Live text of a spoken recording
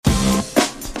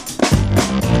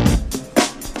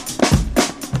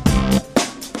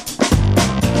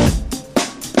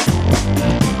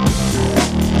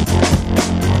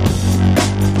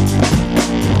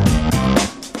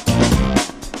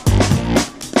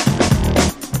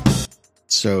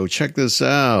So check this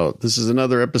out. This is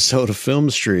another episode of Film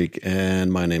Streak,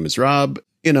 and my name is Rob.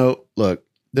 Look,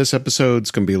 this episode's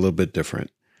going to be a little bit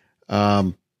different.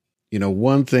 One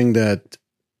thing that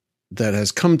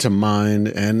has come to mind,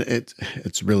 and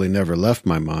it's really never left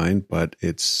my mind, but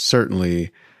it's certainly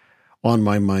on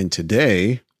my mind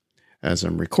today as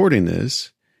I'm recording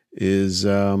this, is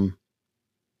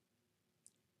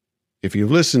if you've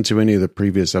listened to any of the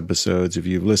previous episodes, if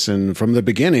you've listened from the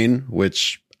beginning,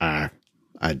 which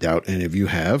I doubt any of you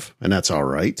have, and that's all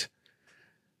right.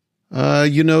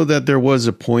 You know that there was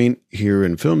a point here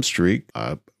in Film Streak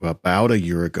about a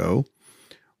year ago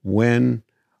when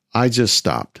I just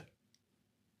stopped.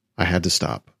 I had to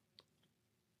stop.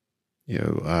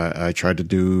 I tried to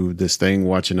do this thing,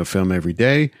 watching a film every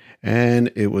day,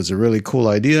 and it was a really cool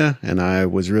idea, and I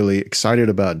was really excited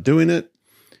about doing it.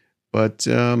 But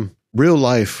real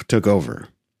life took over.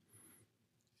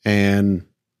 And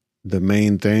the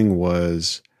main thing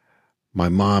was my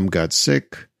mom got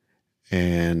sick,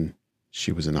 and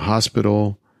she was in the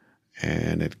hospital,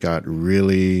 and it got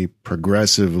really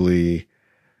progressively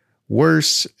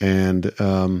worse, and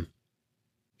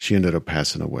she ended up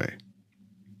passing away.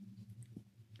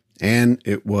 And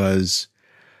it was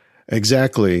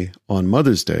exactly on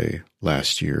Mother's Day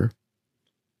last year.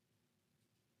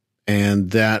 And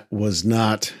that was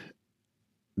not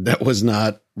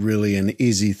really an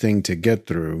easy thing to get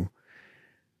through.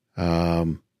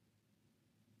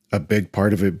 A big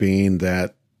part of it being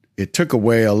that it took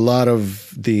away a lot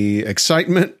of the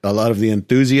excitement, a lot of the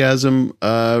enthusiasm,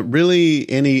 really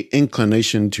any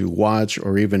inclination to watch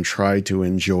or even try to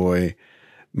enjoy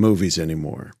movies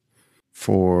anymore.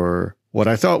 For what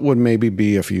I thought would maybe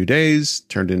be a few days,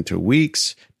 turned into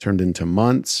weeks, turned into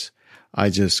months. I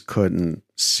just couldn't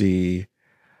see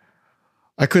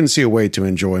a way to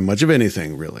enjoy much of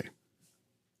anything, really.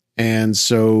 And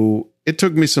so it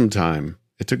took me some time.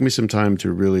 It took me some time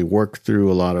to really work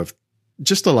through a lot of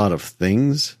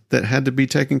things that had to be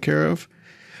taken care of,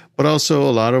 but also a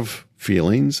lot of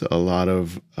feelings, a lot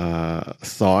of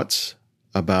thoughts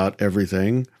about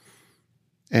everything.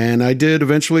 And I did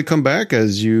eventually come back.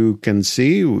 As you can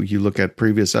see, you look at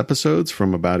previous episodes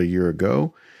from about a year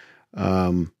ago.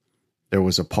 There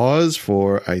was a pause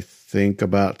for, I think,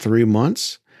 about 3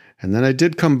 months. And then I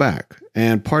did come back.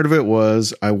 And part of it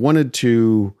was I wanted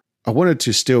to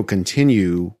still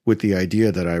continue with the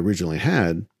idea that I originally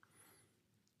had.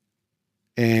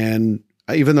 And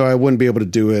even though I wouldn't be able to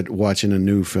do it watching a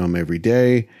new film every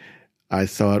day, I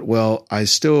thought, well, I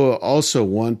still also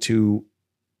want to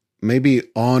maybe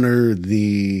honor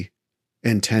the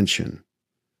intention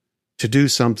to do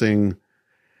something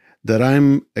that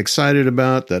I'm excited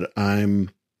about, that I'm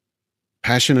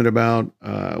passionate about,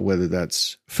 whether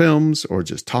that's films or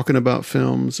just talking about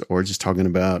films or just talking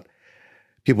about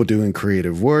people doing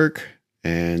creative work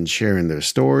and sharing their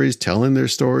stories, telling their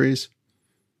stories.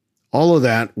 All of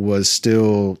that was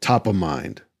still top of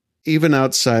mind, even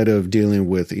outside of dealing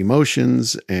with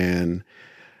emotions and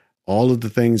all of the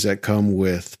things that come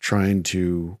with trying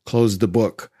to close the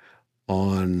book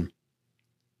on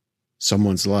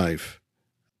someone's life.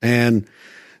 And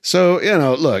so,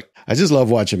 look, I just love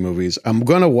watching movies. I'm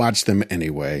going to watch them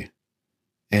anyway.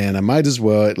 And I might as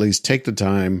well at least take the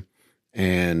time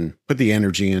and put the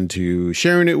energy into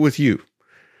sharing it with you.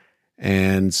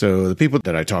 And so the people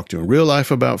that I talk to in real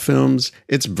life about films,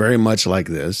 it's very much like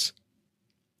this.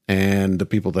 And the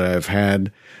people that I've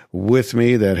had with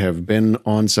me that have been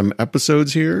on some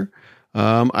episodes here,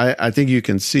 I think you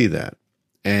can see that.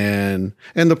 And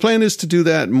the plan is to do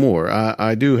that more.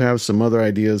 I do have some other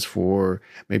ideas for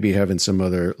maybe having some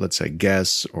other, let's say,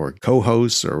 guests or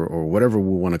co-hosts or whatever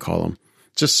we want to call them.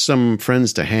 Just some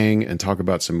friends to hang and talk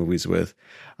about some movies with.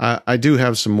 I do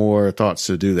have some more thoughts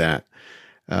to do that.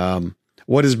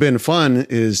 What has been fun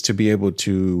is to be able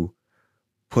to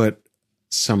put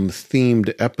some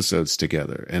themed episodes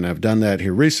together. And I've done that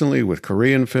here recently with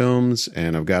Korean films,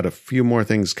 and I've got a few more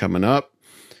things coming up.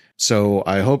 So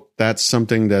I hope that's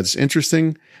something that's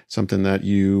interesting, something that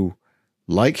you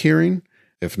like hearing.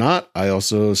 If not, I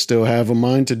also still have a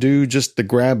mind to do just the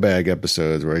grab bag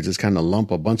episodes where I just kind of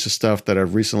lump a bunch of stuff that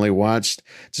I've recently watched,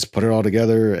 just put it all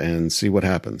together and see what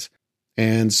happens.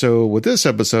 And so with this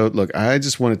episode, look, I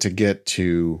just wanted to get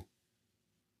to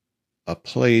a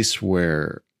place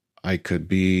where I could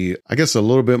be, I guess, a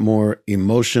little bit more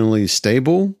emotionally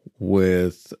stable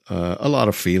with a lot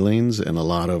of feelings and a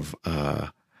lot of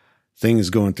things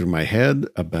going through my head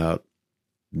about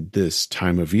this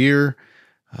time of year.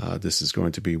 This is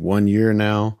going to be 1 year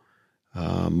now.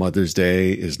 Mother's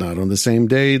Day is not on the same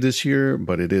day this year,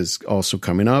 but it is also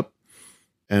coming up.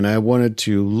 And I wanted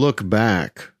to look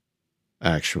back,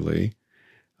 actually,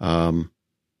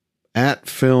 at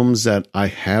films that I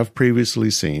have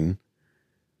previously seen,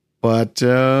 but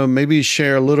maybe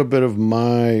share a little bit of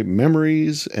my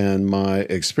memories and my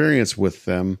experience with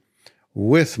them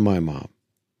with my mom.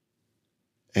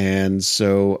 And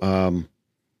so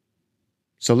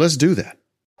let's do that.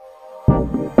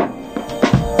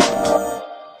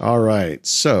 All right.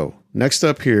 So next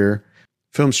up here,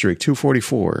 Film Streak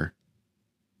 244,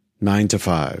 9 to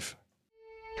 5.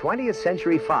 20th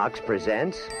Century Fox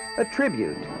presents a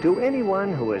tribute to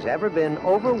anyone who has ever been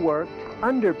overworked,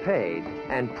 underpaid,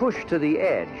 and pushed to the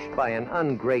edge by an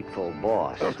ungrateful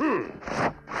boss.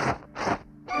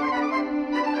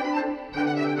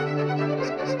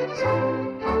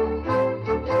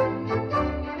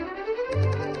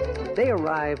 They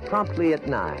arrive promptly at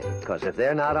 9, because if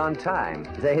they're not on time,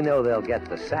 they know they'll get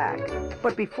the sack.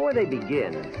 But before they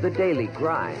begin the daily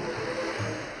grind,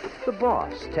 the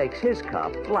boss takes his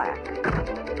cup black.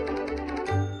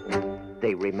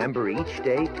 They remember each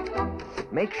date,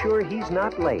 make sure he's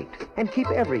not late, and keep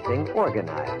everything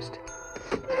organized.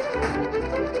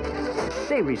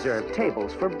 They reserve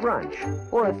tables for brunch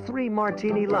or a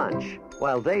 3-martini lunch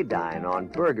while they dine on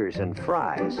burgers and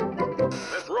fries.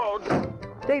 Miss Rhodes.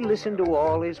 They listen to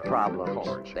all his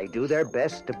problems. They do their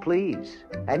best to please.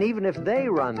 And even if they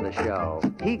run the show,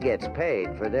 he gets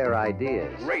paid for their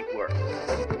ideas. Great work.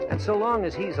 And so long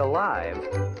as he's alive,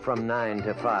 from 9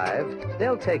 to 5,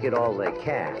 they'll take it all they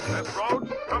can. Miss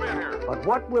Rhodes, come in here. But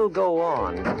what will go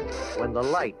on when the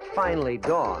light finally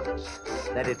dawns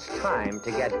that it's time to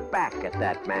get back at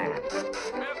that man?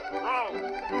 Miss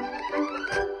Rhodes.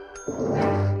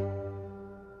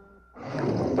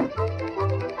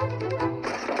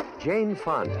 Jane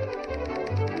Fonda,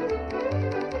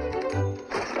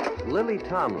 Lily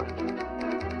Tomlin,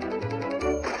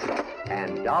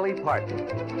 and Dolly Parton.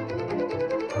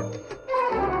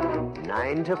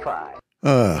 9 to 5.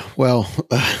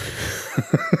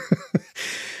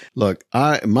 Look,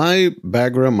 my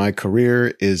background, my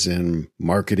career is in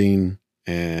marketing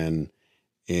and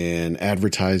in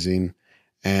advertising,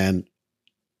 and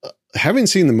having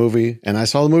seen the movie, and I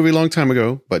saw the movie a long time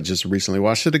ago, but just recently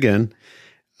watched it again.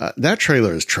 That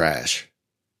trailer is trash.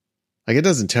 Like, it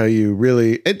doesn't tell you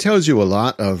really, it tells you a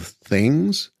lot of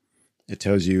things. It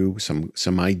tells you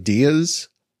some ideas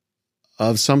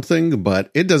of something,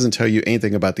 but it doesn't tell you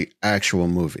anything about the actual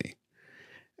movie.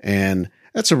 And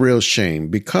that's a real shame,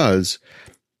 because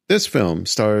this film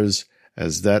stars,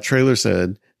 as that trailer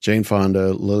said, Jane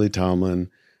Fonda, Lily Tomlin,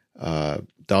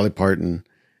 Dolly Parton.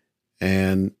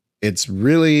 And it's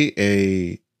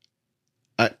really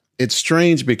it's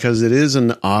strange because it is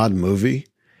an odd movie.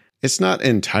 It's not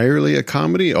entirely a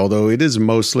comedy, although it is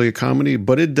mostly a comedy,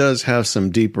 but it does have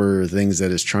some deeper things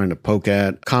that it's trying to poke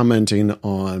at, commenting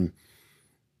on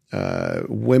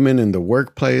women in the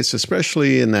workplace,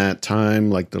 especially in that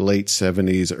time, like the late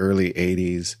 70s, early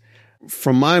 80s.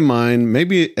 From my mind,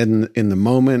 maybe in the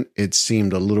moment, it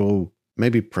seemed a little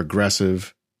maybe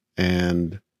progressive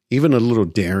and even a little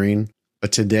daring.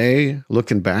 But today,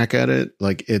 looking back at it,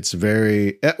 like, it's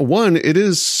very, one, it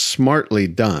is smartly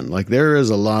done. Like, there is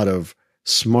a lot of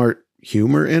smart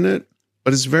humor in it,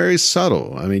 but it's very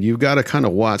subtle. I mean, you've got to kind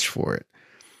of watch for it.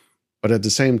 But at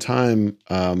the same time,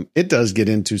 it does get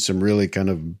into some really kind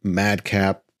of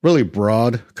madcap, really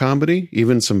broad comedy,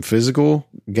 even some physical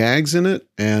gags in it.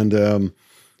 And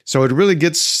so it really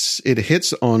it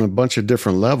hits on a bunch of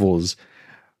different levels.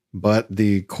 But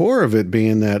the core of it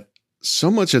being that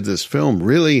so much of this film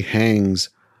really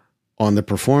hangs on the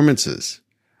performances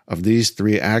of these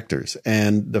three actors,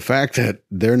 and the fact that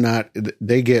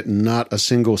they get not a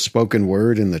single spoken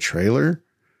word in the trailer.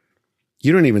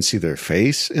 You don't even see their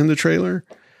face in the trailer.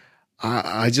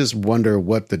 I just wonder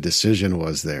what the decision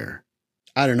was there.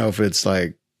 I don't know if it's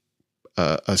like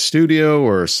a studio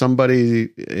or somebody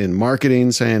in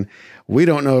marketing saying, we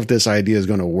don't know if this idea is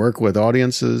going to work with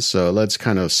audiences, so let's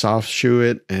kind of soft shoe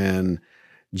it and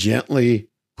gently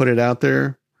put it out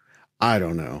there. I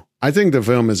don't know. I think the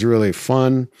film is really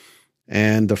fun,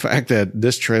 and the fact that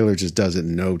this trailer just does it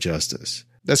no justice.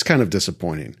 That's kind of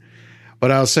disappointing.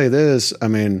 But I'll say this, I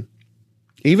mean,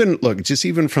 even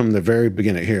from the very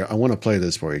beginning here, I want to play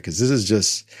this for you, because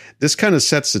this kind of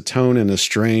sets the tone in a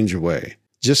strange way,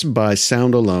 just by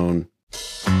sound alone.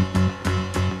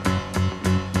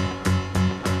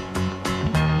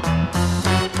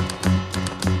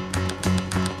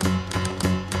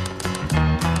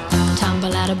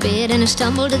 Out of bed and I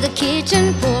stumble to the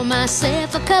kitchen, pour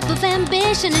myself a cup of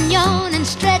ambition and yawn and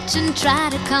stretch and try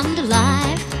to come to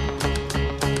life.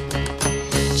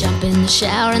 Jump in the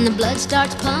shower and the blood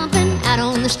starts pumping. Out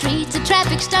on the streets the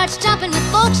traffic starts jumping,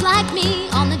 with folks like me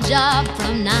on the job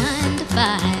from 9 to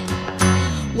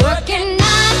 5. Working 9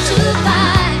 to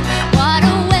by. What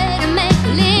a way to make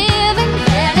a living,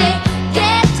 barely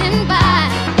getting by.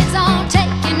 It's all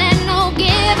taking and no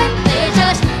giving. They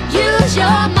just use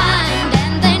your mind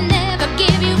and they never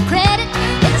give you credit.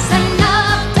 It's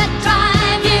enough to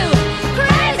drive you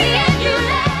crazy and you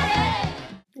let it.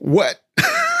 What?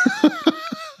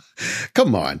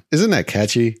 Come on. Isn't that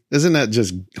catchy? Doesn't that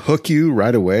just hook you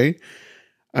right away?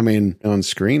 I mean, on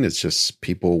screen, it's just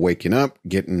people waking up,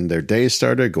 getting their day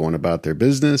started, going about their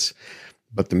business.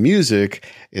 But the music,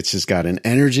 it's just got an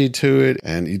energy to it.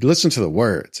 And you listen to the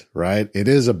words, right? It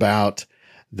is about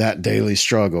that daily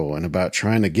struggle and about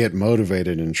trying to get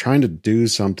motivated and trying to do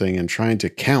something and trying to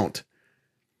count.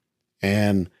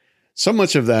 And so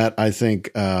much of that, I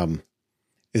think,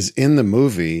 is in the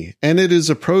movie, and it is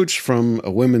approached from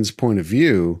a women's point of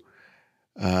view,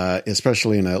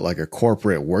 especially in a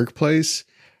corporate workplace.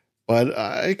 But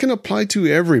it can apply to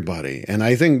everybody. And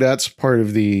I think that's part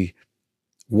of I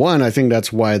think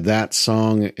that's why that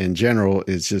song in general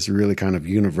is just really kind of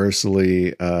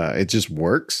universally, it just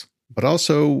works. But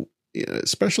also,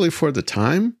 especially for the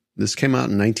time, this came out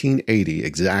in 1980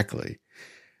 exactly.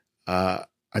 I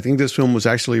think this film was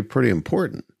actually pretty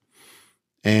important.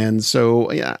 And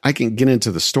so, yeah, I can get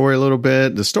into the story a little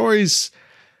bit. The story's,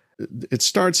 it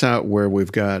starts out where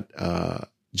we've got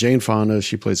Jane Fonda.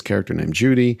 She plays a character named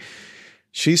Judy.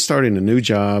 She's starting a new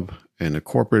job in a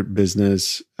corporate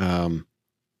business.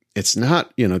 It's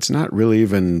not really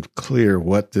even clear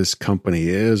what this company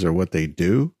is or what they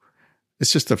do.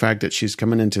 It's just the fact that she's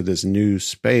coming into this new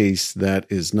space that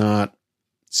is not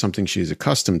something she's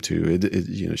accustomed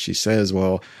to. She says,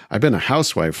 well, I've been a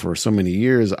housewife for so many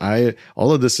years.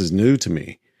 All of this is new to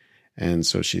me. And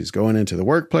so she's going into the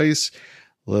workplace.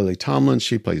 Lily Tomlin,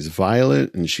 she plays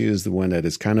Violet, and she is the one that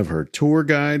is kind of her tour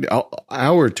guide,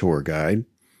 our tour guide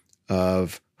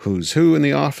of who's who in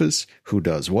the office, who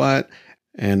does what.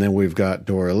 And then we've got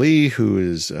Dora Lee, who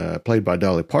is played by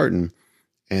Dolly Parton.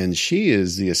 And she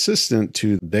is the assistant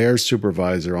to their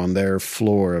supervisor on their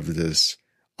floor of this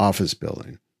office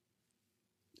building.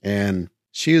 And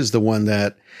she is the one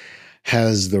that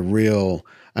has the real,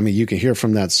 I mean, you can hear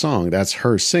from that song. That's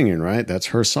her singing, right? That's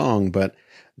her song. But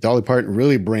Dolly Parton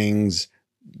really brings,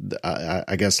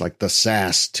 I guess, like the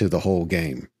sass to the whole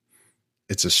game.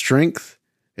 It's a strength.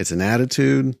 It's an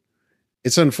attitude.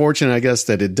 It's unfortunate, I guess,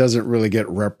 that it doesn't really get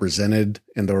represented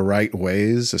in the right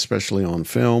ways, especially on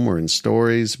film or in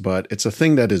stories, but it's a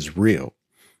thing that is real.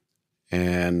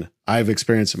 And I've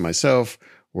experienced it myself,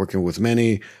 working with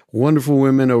many wonderful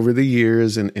women over the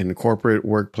years in corporate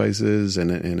workplaces and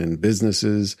in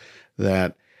businesses,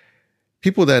 that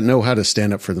people that know how to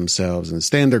stand up for themselves and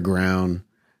stand their ground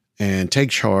and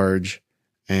take charge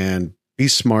and be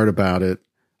smart about it.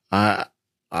 I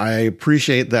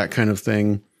appreciate that kind of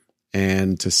thing.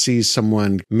 And to see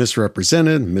someone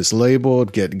misrepresented,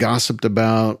 mislabeled, get gossiped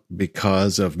about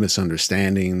because of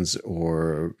misunderstandings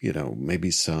or,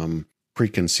 maybe some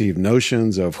preconceived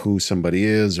notions of who somebody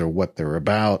is or what they're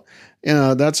about,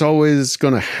 that's always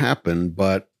going to happen.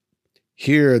 But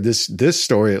here, this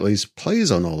story at least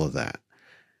plays on all of that.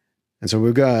 And so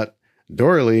we've got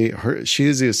Dora Lee. She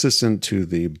is the assistant to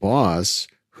the boss,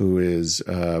 who is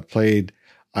played,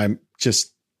 I'm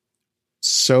just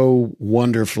so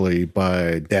wonderfully,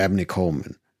 by Dabney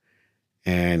Coleman.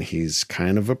 And he's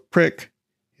kind of a prick.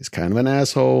 He's kind of an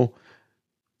asshole.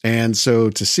 And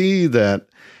so to see that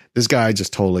this guy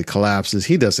just totally collapses,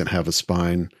 he doesn't have a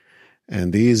spine.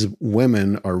 And these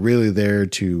women are really there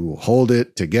to hold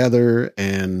it together.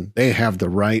 And they have the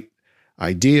right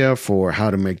idea for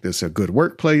how to make this a good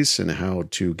workplace and how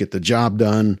to get the job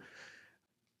done.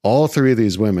 All three of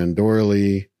these women, Dora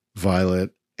Lee, Violet,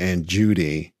 and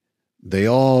Judy, they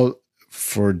all,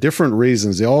 for different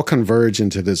reasons, they all converge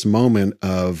into this moment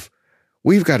of,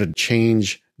 we've got to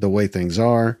change the way things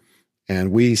are.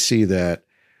 And we see that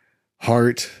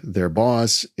Hart, their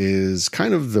boss, is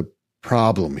kind of the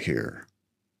problem here.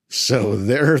 So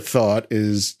their thought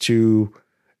is to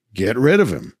get rid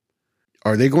of him.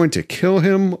 Are they going to kill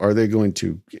him? Are they going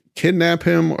to kidnap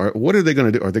him? Or what are they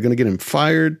going to do? Are they going to get him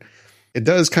fired? It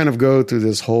does kind of go through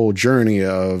this whole journey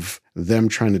of them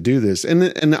trying to do this.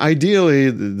 And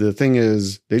ideally, the thing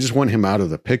is, they just want him out of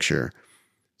the picture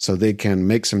so they can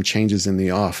make some changes in the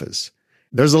office.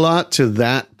 There's a lot to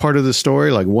that part of the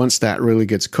story. Like once that really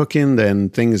gets cooking, then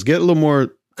things get a little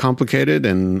more complicated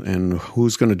and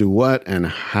who's going to do what and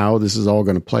how this is all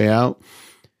going to play out.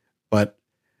 But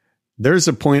there's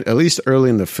a point, at least early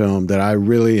in the film, that I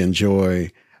really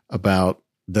enjoy about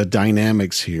the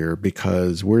dynamics here,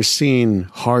 because we're seeing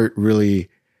Hart really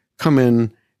come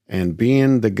in and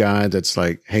being the guy that's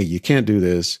like, hey, you can't do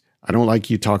this. I don't like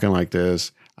you talking like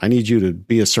this. I need you to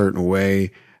be a certain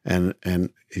way. and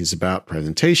he's about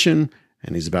presentation,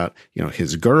 and he's about,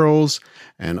 his girls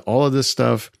and all of this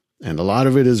stuff. And a lot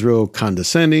of it is real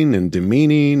condescending and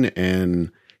demeaning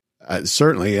and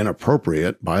certainly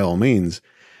inappropriate by all means.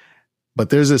 But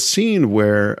there's a scene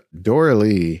where Dora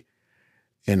Lee,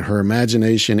 in her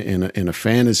imagination, in a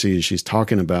fantasy she's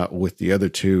talking about with the other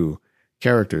two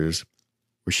characters,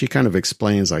 where she kind of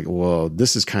explains like, well,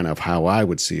 this is kind of how I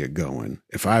would see it going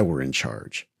if I were in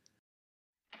charge.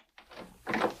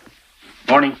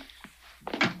 Morning.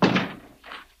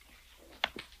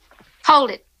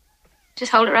 Hold it.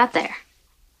 Just hold it right there.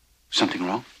 Something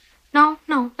wrong? No,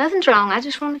 nothing's wrong. I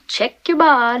just want to check your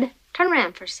bod. Turn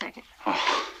around for a second.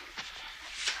 Oh.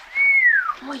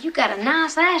 Boy, you got a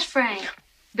nice ass frame.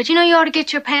 But you ought to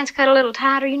get your pants cut a little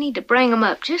tighter. You need to bring them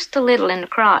up just a little in the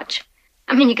crotch.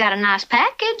 I mean, you got a nice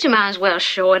package. You might as well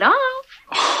show it off.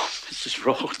 Oh, Mrs.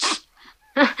 Rhodes.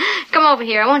 Come over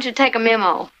here. I want you to take a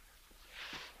memo.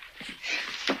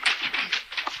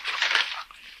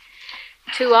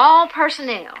 To all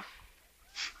personnel.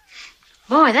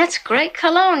 Boy, that's great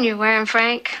cologne you're wearing,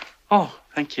 Frank. Oh,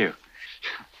 thank you.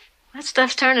 That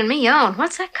stuff's turning me on.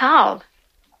 What's that called?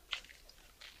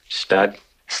 Stud.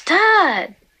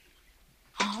 Stud.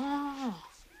 Oh.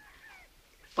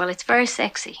 Well, it's very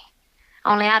sexy.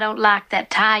 Only I don't like that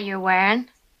tie you're wearing.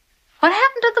 What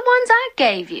happened to the ones I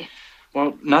gave you?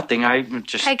 Well, nothing. I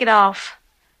just... Take it off.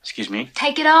 Excuse me?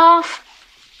 Take it off.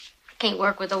 I can't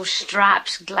work with those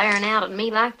stripes glaring out at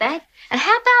me like that. And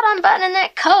how about unbuttoning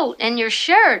that coat and your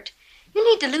shirt? You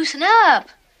need to loosen up.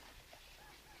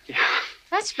 Yeah.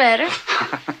 That's better.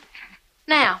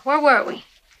 Now, where were we?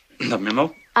 The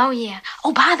memo? Oh, yeah.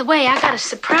 Oh, by the way, I got a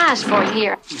surprise for you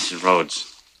here. Mrs.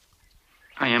 Rhodes,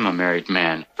 I am a married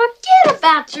man. Forget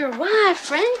about your wife,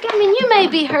 Frank. I mean, you may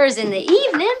be hers in the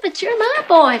evening, but you're my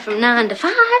boy from 9 to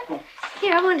 5.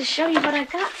 Here, I wanted to show you what I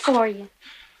got for you.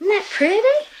 Isn't that pretty?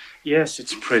 Yes,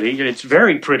 it's pretty. It's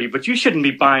very pretty, but you shouldn't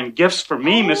be buying gifts for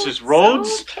me, Mrs.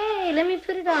 Rhodes. Okay, let me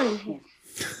put it on here.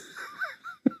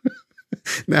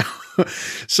 Now,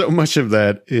 so much of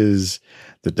that is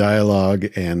the dialogue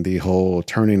and the whole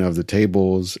turning of the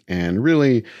tables and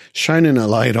really shining a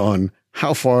light on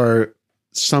how far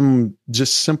some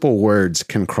just simple words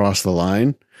can cross the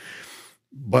line.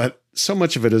 But so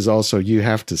much of it is also, you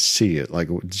have to see it. Like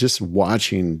just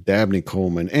watching Dabney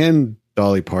Coleman and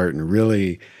Dolly Parton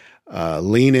really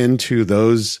lean into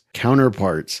those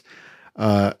counterparts.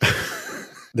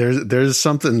 There's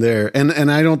something there.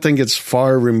 And I don't think it's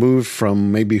far removed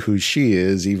from maybe who she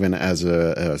is, even as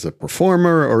a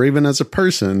performer or even as a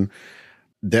person.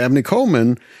 Dabney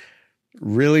Coleman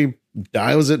really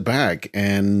dials it back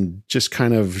and just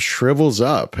kind of shrivels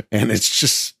up. And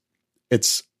it's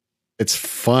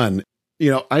fun.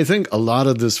 I think a lot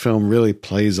of this film really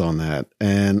plays on that.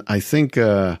 And I think,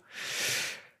 I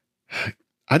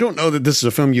don't know that this is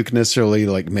a film you can necessarily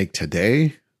like make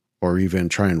today or even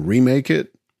try and remake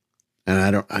it.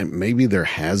 And maybe there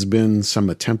has been some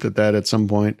attempt at that at some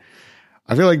point.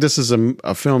 I feel like this is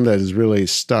a film that is really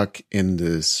stuck in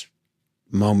this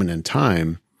moment in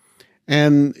time.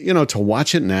 And, to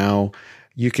watch it now,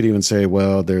 you could even say,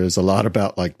 well, there's a lot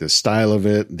about like the style of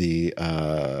it, the,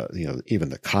 even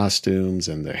the costumes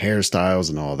and the hairstyles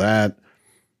and all that,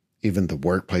 even the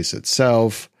workplace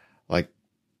itself, like,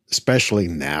 especially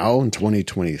now in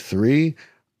 2023,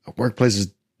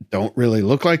 workplaces don't really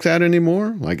look like that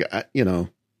anymore. Like,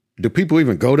 do people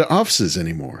even go to offices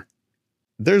anymore?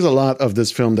 There's a lot of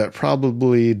this film that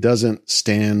probably doesn't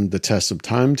stand the test of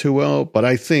time too well, but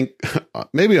I think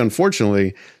maybe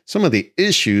unfortunately, some of the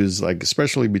issues, like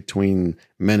especially between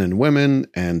men and women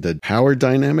and the power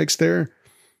dynamics there,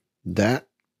 that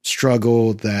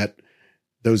struggle,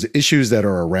 those issues that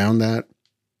are around that,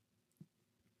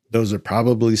 those are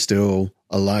probably still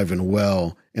alive and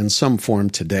well in some form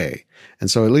today. And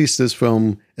so at least this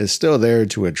film is still there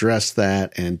to address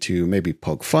that and to maybe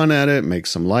poke fun at it, make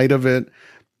some light of it,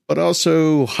 but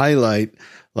also highlight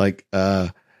like,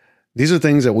 these are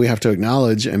things that we have to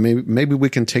acknowledge, and maybe we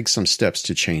can take some steps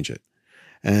to change it.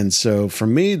 And so for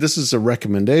me, this is a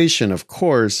recommendation, of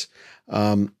course.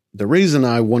 The reason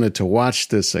I wanted to watch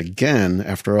this again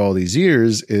after all these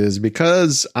years is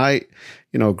because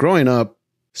growing up,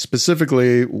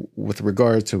 specifically with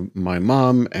regard to my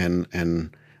mom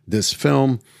and this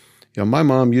film, my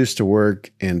mom used to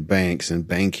work in banks and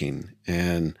banking.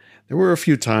 And there were a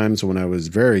few times when I was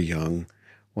very young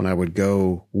when I would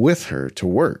go with her to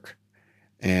work.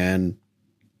 And,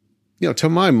 to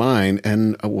my mind,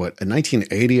 and in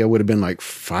 1980, I would have been like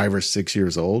 5 or 6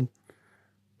 years old.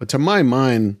 But to my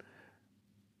mind,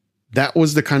 that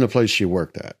was the kind of place she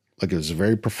worked at. Like it was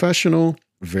very professional,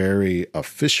 very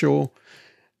official.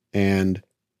 And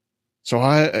So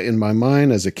in my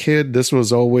mind as a kid, this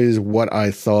was always what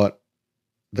I thought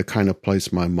the kind of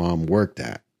place my mom worked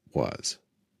at was.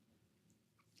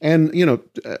 And,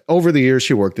 over the years,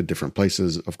 she worked at different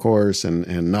places, of course,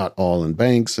 and not all in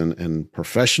banks and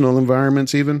professional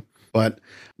environments even. But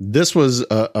this was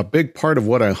a big part of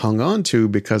what I hung on to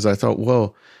because I thought,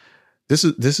 well, this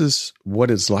is what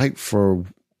it's like for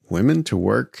women to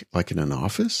work like in an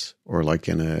office or like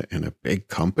in a big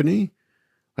company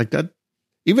like that.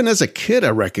 Even as a kid, I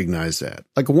recognized that.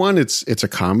 Like, one, it's a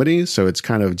comedy, so it's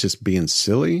kind of just being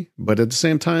silly. But at the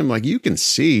same time, like, you can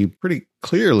see pretty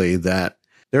clearly that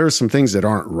there are some things that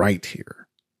aren't right here.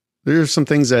 There are some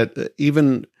things that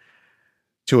even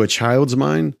to a child's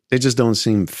mind, they just don't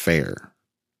seem fair.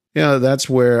 Yeah, that's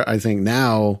where I think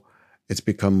now it's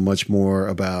become much more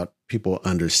about people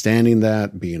understanding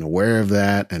that, being aware of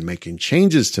that, and making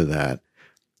changes to that.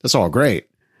 That's all great.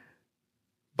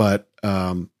 But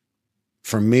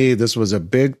for me, this was a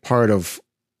big part of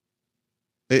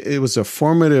it was a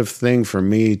formative thing for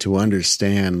me to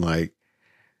understand, like,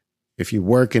 if you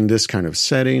work in this kind of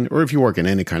setting, or if you work in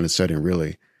any kind of setting,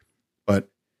 really, but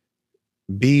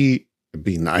be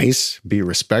nice, be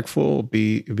respectful,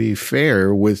 be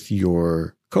fair with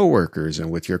your coworkers and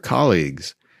with your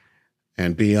colleagues,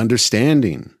 and be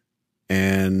understanding.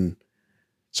 And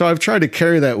so I've tried to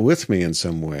carry that with me in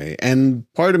some way.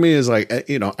 And part of me is like,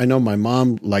 I know my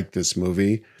mom liked this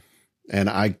movie, and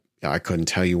I couldn't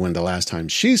tell you when the last time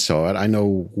she saw it. I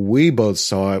know we both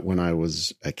saw it when I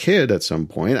was a kid at some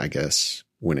point, I guess,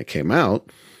 when it came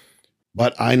out.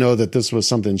 But I know that this was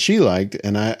something she liked.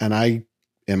 And I,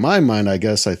 in my mind, I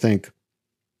guess, I think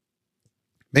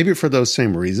maybe for those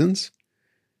same reasons,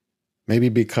 maybe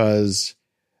because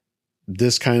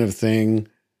this kind of thing,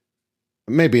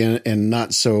 maybe in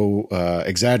not so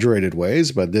exaggerated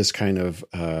ways, but this kind of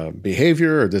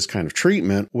behavior or this kind of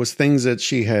treatment was things that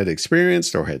she had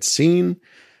experienced or had seen,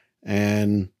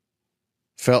 and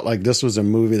felt like this was a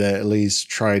movie that at least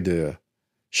tried to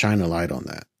shine a light on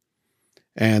that.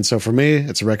 And so for me,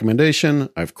 it's a recommendation.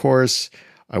 Of course,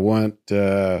 I want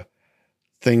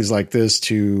things like this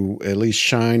to at least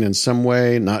shine in some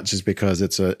way, not just because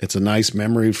it's a nice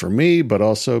memory for me, but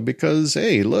also because,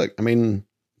 hey, look, I mean,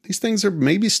 these things are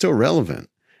maybe still relevant,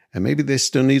 and maybe they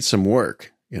still need some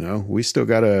work. We still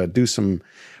got to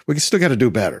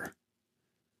do better.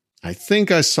 I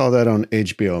think I saw that on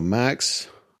HBO Max.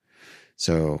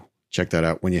 So check that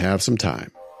out when you have some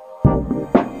time.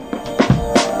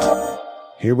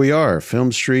 Here we are,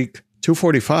 Film Streak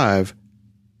 245,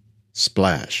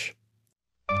 Splash.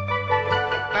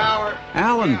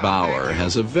 Alan Bauer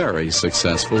has a very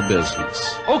successful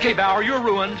business. Okay, Bauer, you're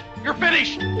ruined. You're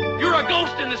finished. You're a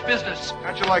ghost in this business.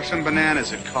 How'd you like some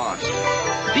bananas at cost?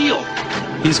 Deal.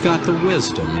 He's got the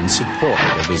wisdom and support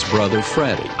of his brother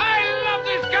Freddie. I love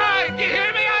this guy. Do you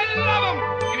hear me? I love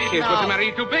him. Give me a kiss. What's the matter?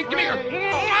 You too big? Give me here.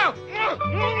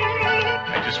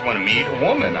 I just want to meet a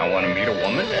woman. I want to meet a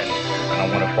woman, and I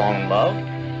want to fall in love.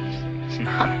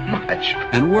 Not much.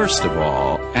 And worst of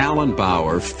all, Alan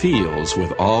Bauer feels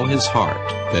with all his heart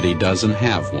that he doesn't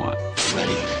have one.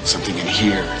 Freddie, something in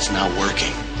here is not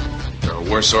working. There are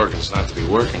worse organs not to be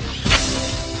working.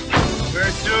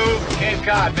 Where to? Cape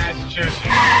Cod, Massachusetts.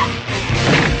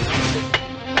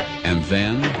 And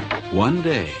then, one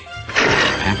day,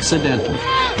 accidentally,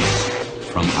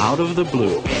 from out of the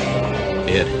blue,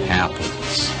 it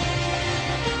happens.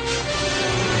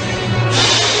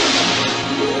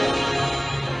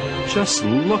 Just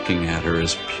looking at her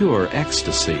is pure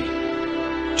ecstasy.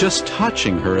 Just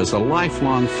touching her is a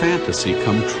lifelong fantasy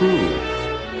come true.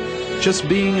 Just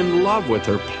being in love with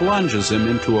her plunges him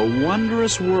into a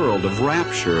wondrous world of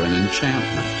rapture and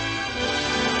enchantment.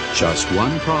 Just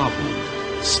one problem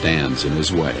stands in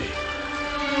his way.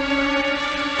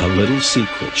 A little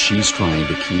secret she's trying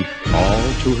to keep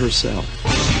all to herself.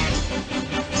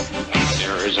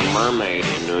 There is a mermaid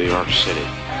in New York City.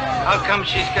 How come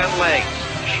she's got legs?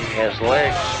 She has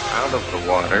legs out of the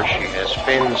water. She has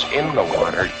fins in the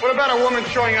water. What about a woman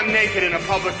showing up naked in a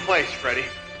public place, Freddie?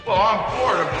 Well, I'm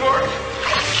bored, of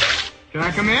course. Can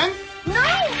I come in? No!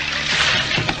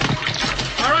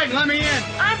 All right, let me in.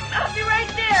 I'll be right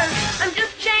there. I'm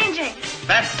just changing.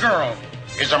 That girl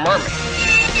is a mermaid.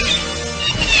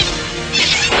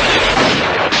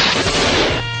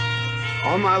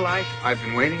 All my life, I've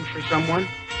been waiting for someone,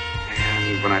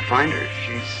 and when I find her,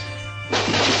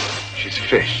 she's a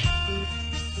fish.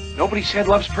 Nobody said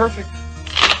love's perfect.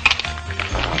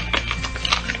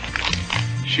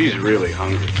 She's really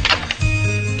hungry.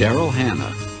 Daryl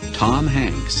Hannah, Tom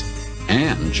Hanks,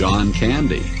 and John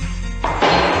Candy.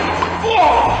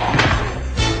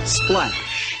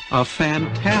 Splash, A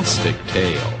fantastic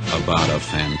tale about a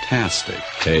fantastic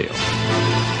tale.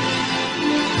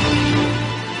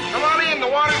 Come on in, the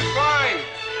water's fine.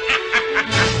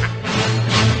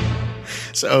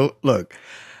 So, look,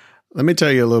 let me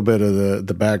tell you a little bit of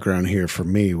the background here for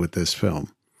me with this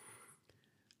film.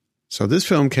 So this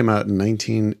film came out in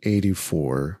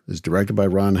 1984. It was directed by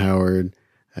Ron Howard.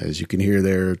 As you can hear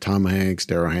there, Tom Hanks,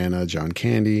 Daryl Hannah, John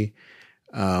Candy.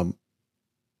 My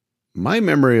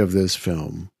memory of this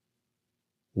film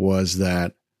was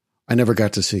that I never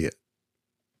got to see it.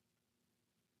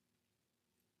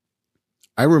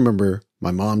 I remember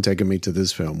my mom taking me to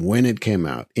this film when it came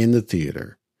out in the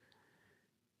theater.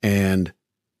 And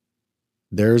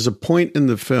there's a point in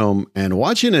the film, and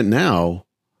watching it now,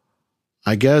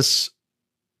 I guess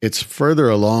it's further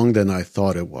along than I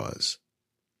thought it was.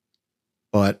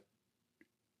 But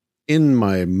in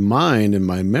my mind, in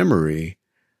my memory,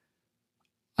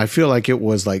 I feel like it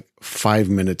was like 5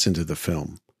 minutes into the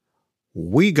film.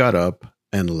 We got up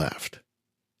and left.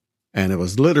 And it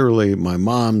was literally my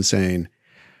mom saying,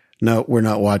 "No, we're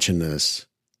not watching this."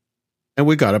 And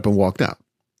we got up and walked out.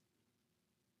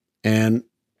 And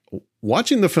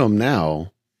watching the film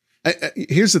now,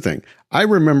 here's the thing. I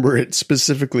remember it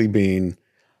specifically being,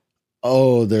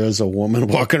 oh, there's a woman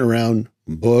walking around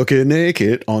bucket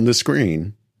naked on the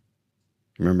screen.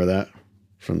 Remember that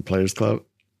from Players Club?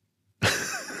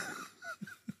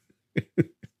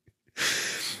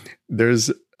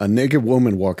 There's a naked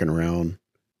woman walking around.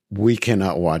 We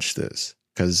cannot watch this.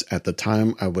 Because at the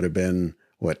time I would have been,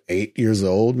 8 years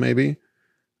old maybe?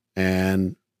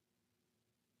 And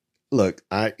look,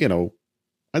 I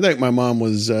think my mom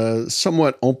was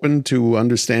somewhat open to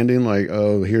understanding, like,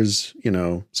 oh, here's,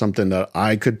 something that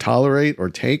I could tolerate or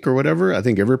take or whatever. I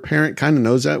think every parent kind of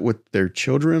knows that with their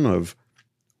children of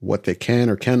what they can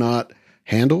or cannot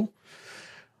handle.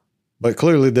 But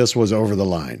clearly this was over the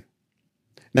line.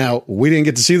 Now, we didn't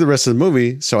get to see the rest of the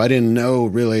movie, so I didn't know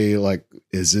really, like,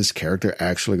 is this character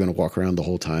actually going to walk around the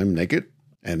whole time naked?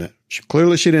 And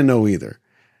clearly she didn't know either.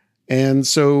 And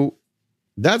so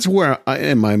that's where,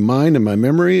 in my mind and my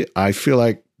memory, I feel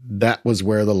like that was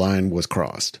where the line was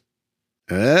crossed.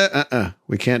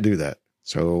 We can't do that.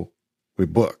 So we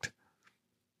booked.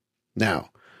 Now,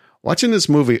 watching this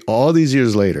movie all these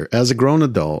years later, as a grown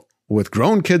adult, with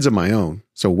grown kids of my own,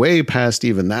 so way past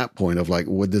even that point of like,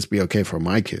 would this be okay for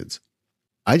my kids?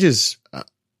 I can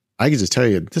just tell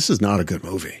you, this is not a good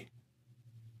movie.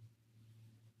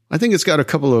 I think it's got a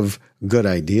couple of good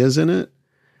ideas in it,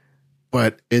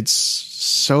 but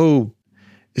it's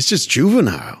just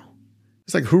juvenile.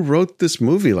 It's like, who wrote this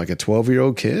movie? Like a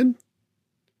 12-year-old kid?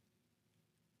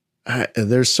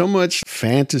 There's so much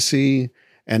fantasy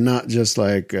and not just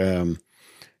like,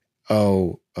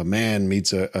 a man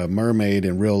meets a mermaid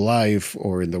in real life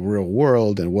or in the real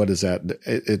world. And what is that?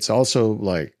 It's also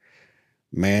like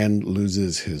man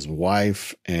loses his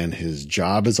wife and his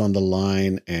job is on the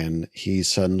line. And he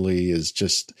suddenly is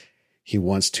just, he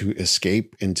wants to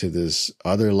escape into this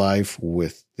other life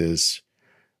with this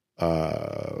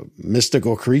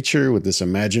mystical creature, with this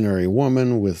imaginary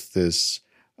woman, with this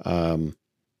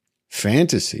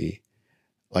fantasy,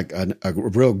 like a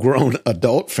real grown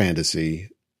adult fantasy.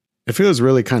 It feels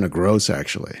really kind of gross,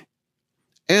 actually.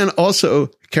 And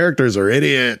also, characters are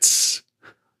idiots.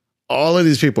 All of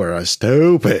these people are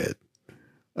stupid.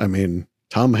 I mean,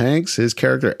 Tom Hanks, his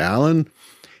character, Alan,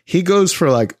 he goes for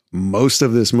like most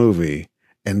of this movie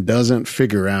and doesn't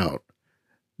figure out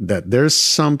that there's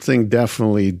something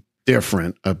definitely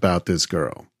different about this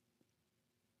girl.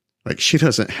 Like, she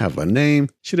doesn't have a name.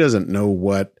 She doesn't know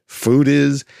what food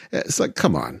is. It's like,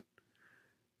 come on.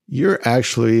 You're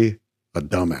actually a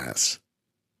dumbass,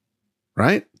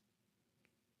 right?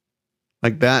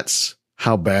 Like, that's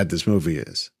how bad this movie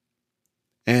is.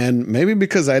 And maybe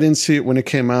because I didn't see it when it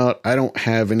came out, I don't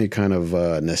have any kind of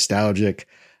nostalgic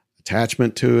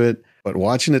attachment to it. But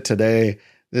watching it today,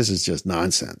 this is just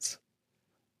nonsense.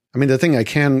 I mean, the thing I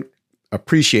can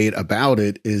appreciate about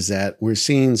it is that we're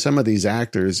seeing some of these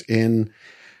actors in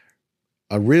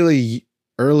a really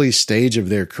early stage of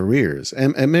their careers,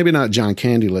 and maybe not John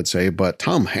Candy, let's say, but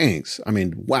Tom Hanks. I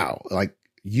mean, wow. Like,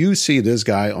 you see this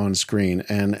guy on screen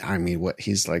and I mean,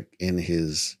 he's like in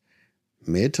his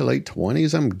mid to late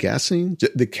 20s, I'm guessing,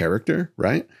 the character,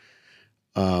 right?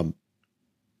 You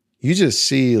just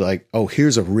see like, oh,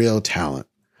 here's a real talent.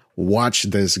 Watch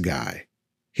this guy.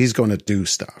 He's going to do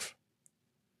stuff.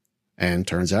 And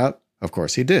turns out, of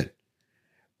course, he did.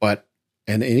 But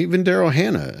and even Daryl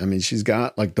Hannah, I mean, she's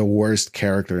got like the worst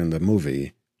character in the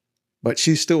movie, but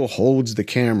she still holds the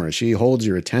camera. She holds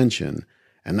your attention,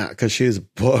 and not because she's a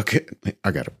book. Wait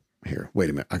a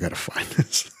minute. I got to find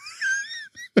this.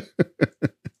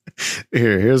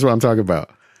 Here's what I'm talking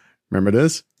about. Remember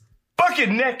this? Bucket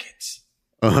naked.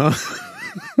 Uh-huh.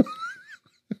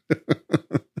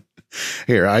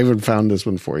 Here, I even found this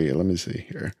one for you. Let me see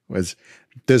here.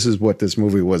 This is what this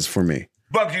movie was for me.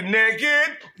 Bucket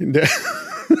naked.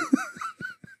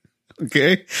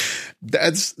 Okay.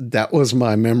 That was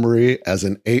my memory as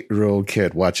an 8-year-old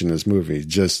kid watching this movie.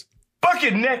 Just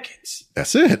bucket naked.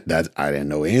 That's it. I didn't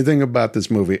know anything about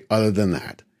this movie other than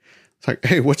that. It's like,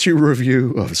 hey, what's your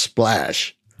review of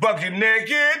Splash? Bucket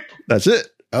naked. That's it.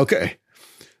 Okay.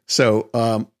 So,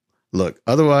 look,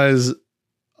 otherwise,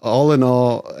 all in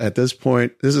all, at this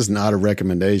point, this is not a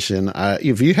recommendation.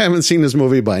 If you haven't seen this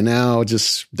movie by now,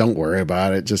 just don't worry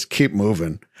about it. Just keep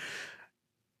moving.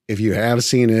 If you have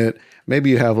seen it, maybe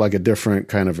you have like a different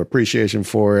kind of appreciation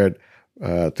for it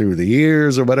through the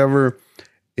years or whatever.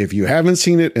 If you haven't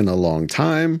seen it in a long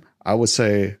time, I would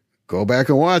say go back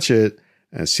and watch it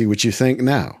and see what you think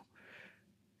now.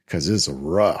 Because it's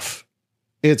rough.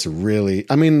 It's really,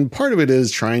 I mean, part of it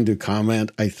is trying to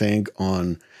comment, I think,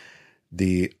 on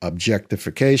the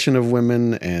objectification of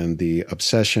women and the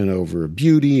obsession over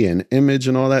beauty and image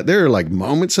and all that. There are like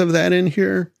moments of that in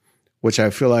here, which I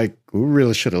feel like we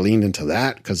really should have leaned into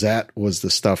that because that was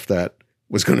the stuff that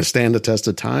was going to stand the test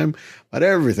of time. But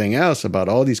everything else about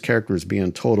all these characters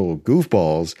being total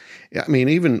goofballs. I mean,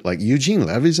 even like Eugene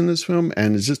Levy's in this film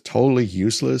and it's just totally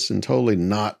useless and totally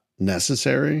not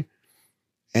necessary.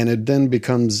 And it then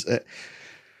becomes, it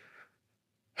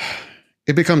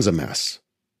becomes a mess.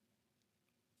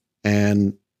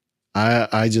 And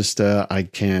I just, I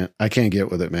can't get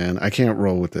with it, man. I can't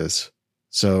roll with this.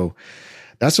 So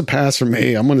that's a pass for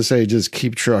me. I'm going to say just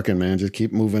keep trucking, man. Just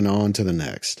keep moving on to the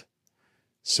next.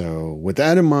 So with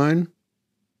that in mind,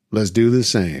 let's do the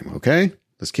same. Okay.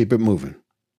 Let's keep it moving.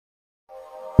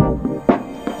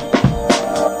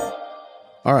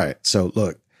 All right. So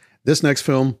look, this next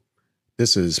film,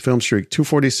 this is Film Streak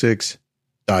 246,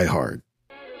 Die Hard.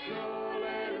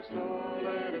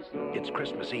 It's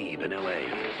Christmas Eve in L.A.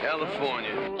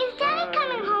 California. Is Daddy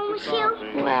coming home with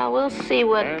you? Well, we'll see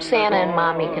what Santa and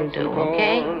Mommy can do,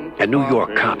 okay? A New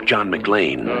York cop, John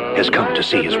McClane, has come to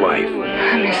see his wife.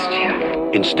 I missed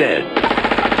you. Instead,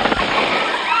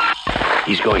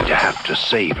 he's going to have to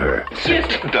save her. Sit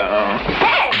down.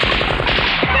 Hey!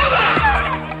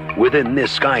 Within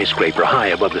this skyscraper high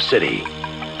above the city,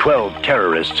 12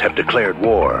 terrorists have declared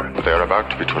war. They're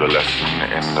about to be taught a lesson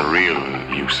in the real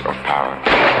use of power.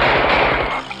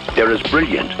 They're as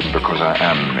brilliant. Because I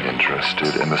am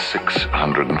interested in the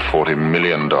 $640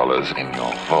 million in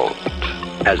your vault.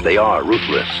 As they are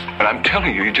ruthless. And I'm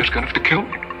telling you, you're just going to have to kill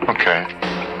me. Okay.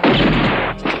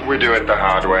 We do it the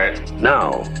hard way.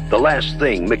 Now, the last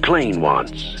thing McClane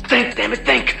wants. Think, damn it,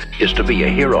 think. Is to be a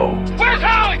hero. Where's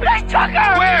Holly? Hey,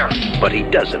 Tucker! Where? But he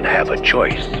doesn't have a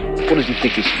choice. What does he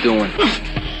think he's doing?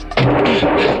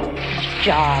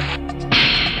 Job.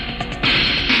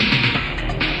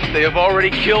 They have already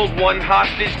killed one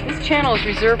hostage. This channel is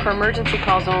reserved for emergency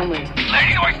calls only.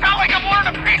 Lady, do I sound like I'm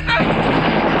ordering a pizza?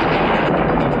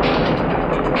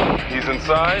 He's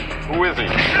inside? Who is he?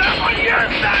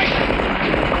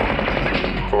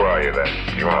 Who are you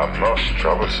then? You are most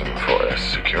troublesome for a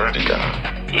security guard.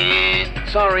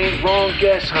 Sorry, wrong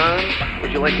guess, hon.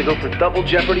 Would you like to go for double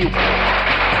jeopardy? Do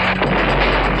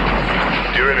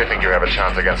you really think you have a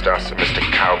chance against us, Mr.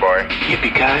 Cowboy?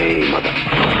 Yippee-ki-yay, mother.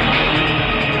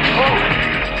 Oh.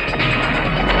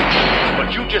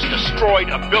 But you just destroyed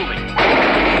a building.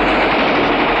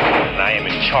 And I am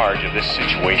in charge of this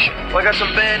situation. Well, I got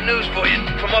some bad news for you.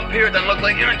 From up here, it doesn't look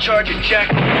like you're in charge of Jack.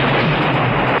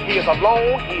 He is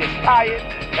alone, he is tired,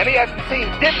 and he hasn't seen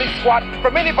diddly squat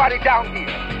from anybody down here.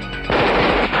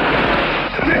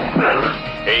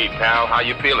 Hey, pal, how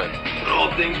you feeling? All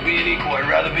things being equal, I'd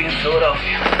rather be in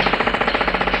Philadelphia.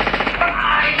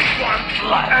 I want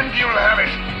blood, and you'll have it.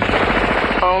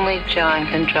 Only John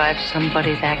can drive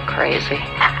somebody that crazy.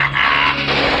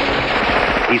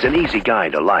 He's an easy guy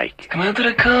to like. Come out to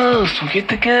the coast, we'll get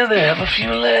together, have a few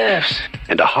laughs.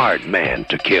 And a hard man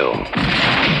to kill.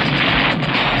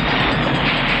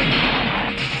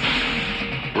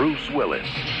 Bruce Willis,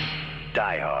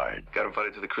 Die Hard. Got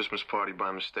invited to the Christmas party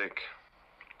by mistake.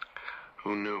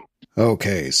 Who knew?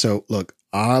 Okay, so look,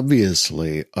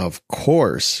 obviously, of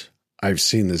course, I've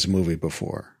seen this movie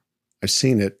before. I've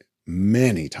seen it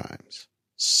many times.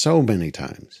 So many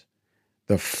times.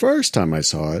 The first time I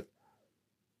saw it,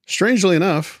 strangely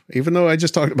enough, even though I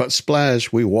just talked about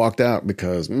Splash, we walked out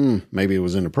because maybe it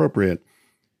was inappropriate.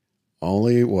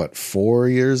 Only, 4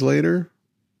 years later?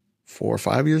 4 or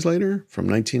 5 years later? From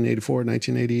 1984 to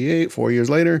 1988, 4 years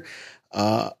later,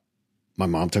 my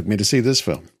mom took me to see this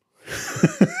film.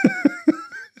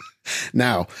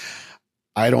 Now,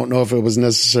 I don't know if it was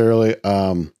necessarily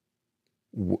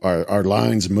our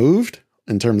lines moved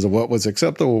in terms of what was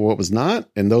acceptable, what was not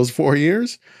in those 4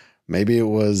 years. Maybe it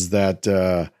was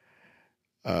that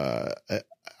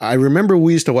I remember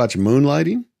we used to watch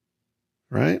Moonlighting,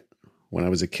 right? When I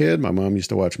was a kid, my mom used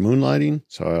to watch Moonlighting.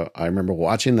 So I remember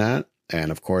watching that. And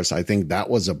of course, I think that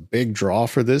was a big draw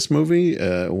for this movie.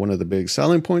 One of the big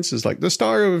selling points is like the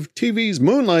star of TV's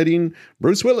Moonlighting,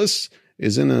 Bruce Willis,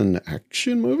 is in an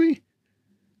action movie.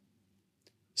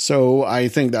 So I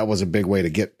think that was a big way to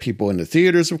get people into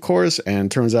theaters, of course.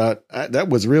 And turns out that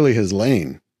was really his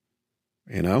lane,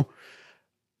 you know?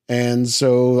 And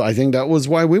so I think that was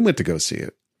why we went to go see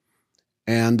it.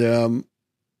 And,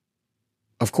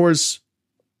 of course,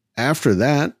 after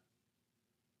that,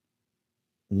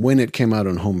 when it came out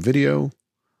on home video,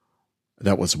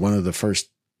 that was one of the first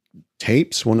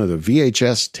tapes, one of the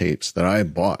VHS tapes that I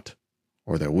bought,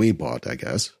 or that we bought, I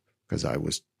guess, because I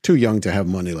was too young to have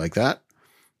money like that.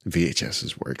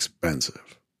 VHSs were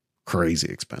expensive,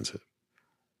 crazy expensive.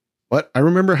 But I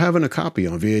remember having a copy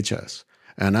on VHS,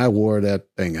 and I wore that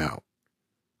thing out.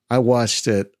 I watched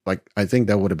it, like, I think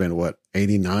that would have been,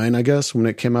 89, I guess, when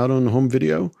it came out on home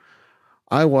video.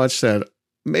 I watched that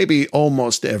maybe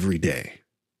almost every day.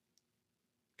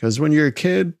 Because when you're a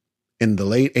kid in the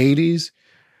late 80s,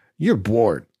 you're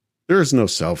bored. There's no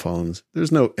cell phones.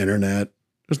 There's no internet.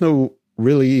 There's no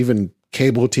really even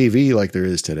cable TV like there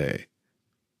is today.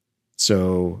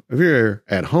 So if you're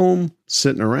at home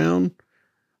sitting around,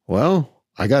 well,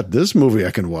 I got this movie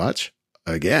I can watch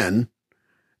again.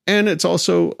 And it's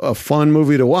also a fun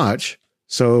movie to watch.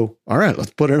 So, all right,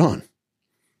 let's put it on.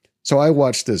 So I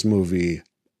watched this movie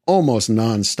almost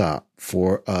nonstop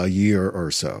for a year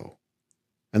or so.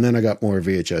 And then I got more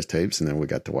VHS tapes, and then we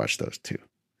got to watch those too.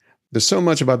 There's so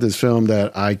much about this film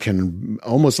that I can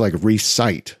almost like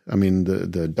recite. I mean,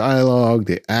 the dialogue,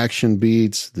 the action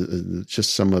beats,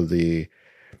 just some of the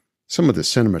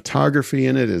cinematography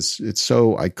in it it's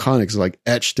so iconic. It's like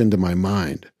etched into my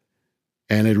mind.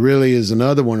 And it really is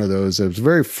another one of those that's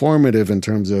very formative in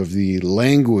terms of the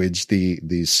language, the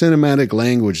cinematic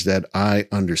language that I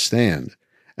understand.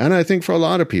 And I think for a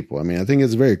lot of people, I mean, I think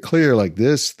it's very clear, like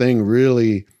this thing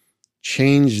really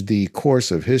changed the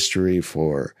course of history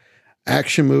for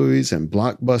action movies and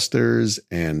blockbusters,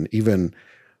 and even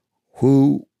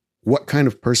what kind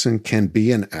of person can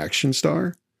be an action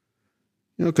star.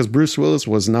 You know, because Bruce Willis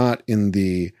was not in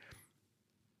the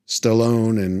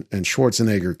Stallone and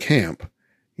Schwarzenegger camp.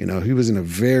 You know, he was in a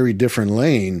very different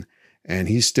lane, and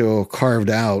he still carved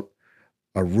out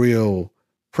a real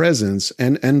presence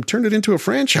and turned it into a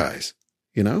franchise,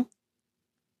 you know?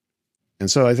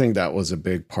 And so I think that was a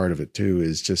big part of it too,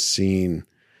 is just seeing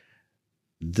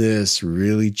this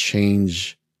really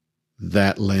change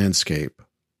that landscape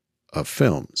of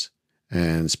films,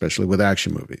 and especially with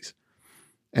action movies.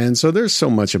 And so there's so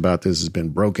much about this has been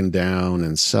broken down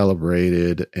and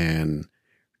celebrated and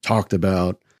talked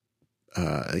about.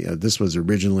 This was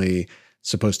originally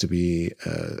supposed to be,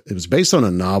 it was based on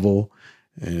a novel,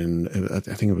 and I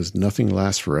think it was Nothing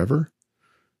Lasts Forever.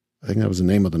 I think that was the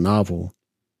name of the novel,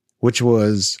 which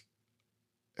was,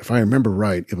 if I remember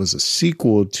right, it was a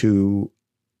sequel to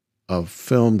a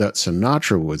film that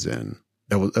Sinatra was in.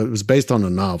 It was based on a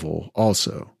novel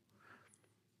also.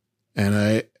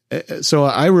 And so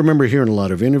I remember hearing a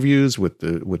lot of interviews with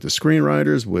the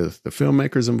screenwriters, with the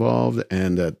filmmakers involved,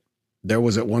 and that there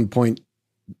was at one point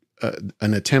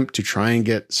an attempt to try and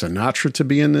get Sinatra to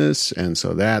be in this. And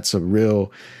so that's a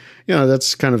real, you know,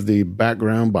 that's kind of the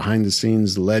background behind the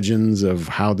scenes legends of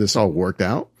how this all worked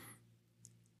out.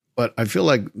 But I feel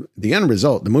like the end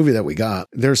result, the movie that we got,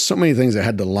 there's so many things that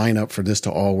had to line up for this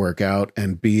to all work out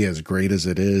and be as great as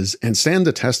it is and stand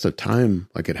the test of time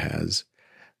like it has,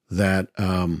 that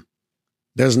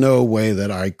there's no way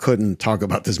that I couldn't talk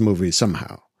about this movie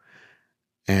somehow.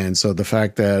 And so the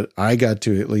fact that I got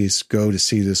to at least go to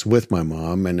see this with my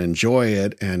mom and enjoy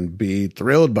it and be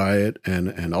thrilled by it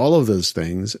and all of those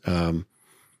things. And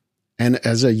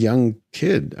as a young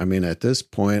kid, I mean, at this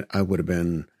point, I would have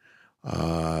been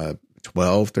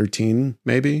 12, 13,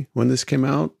 maybe, when this came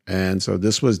out. And so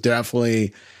this was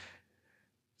definitely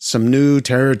some new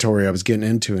territory I was getting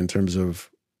into in terms of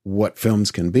what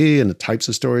films can be and the types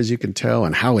of stories you can tell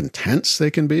and how intense they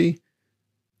can be.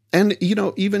 And, you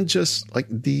know, even just like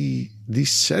the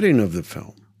setting of the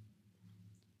film,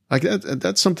 like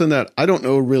that's something that I don't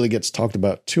know really gets talked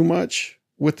about too much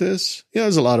with this. You know,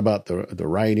 there's a lot about the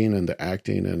writing and the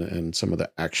acting and some of the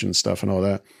action stuff and all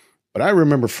that. But I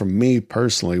remember for me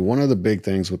personally, one of the big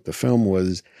things with the film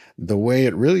was the way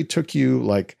it really took you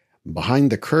like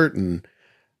behind the curtain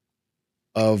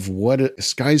of what a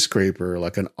skyscraper,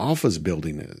 like an office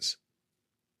building is.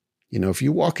 You know, if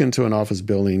you walk into an office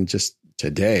building just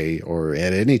today or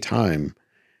at any time,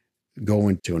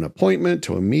 going to an appointment,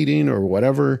 to a meeting or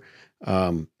whatever,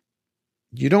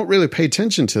 you don't really pay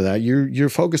attention to that. You're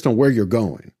focused on where you're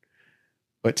going.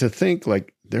 But to think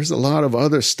like there's a lot of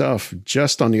other stuff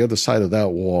just on the other side of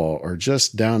that wall or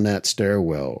just down that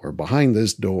stairwell or behind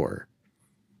this door.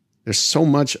 There's so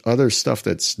much other stuff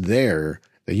that's there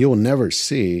that you'll never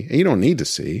see and you don't need to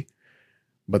see.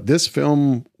 But this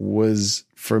film was,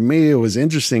 for me, it was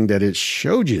interesting that it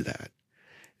showed you that.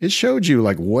 It showed you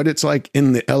like what it's like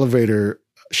in the elevator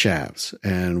shafts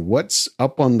and what's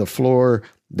up on the floor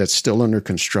that's still under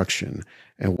construction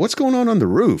and what's going on the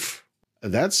roof.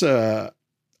 That's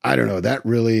I don't know, that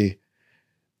really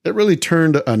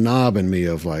turned a knob in me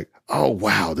of like, oh,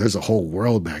 wow, there's a whole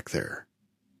world back there.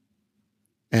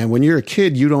 And when you're a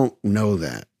kid, you don't know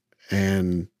that.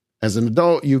 And as an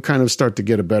adult, you kind of start to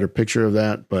get a better picture of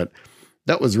that. But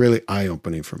that was really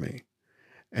eye-opening for me.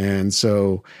 And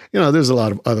so, you know, there's a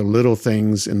lot of other little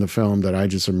things in the film that I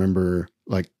just remember,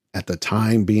 like at the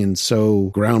time being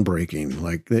so groundbreaking.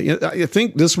 Like, I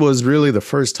think this was really the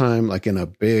first time, like in a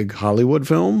big Hollywood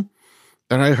film,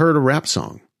 that I heard a rap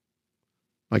song.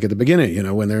 Like at the beginning, you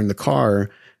know, when they're in the car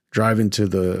driving to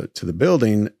the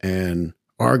building and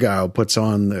Argyle puts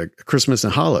on the Christmas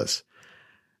in Hollis.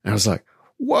 And I was like,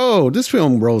 whoa, this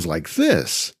film rolls like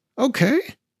this. Okay.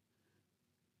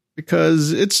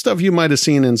 Because it's stuff you might have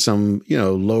seen in some, you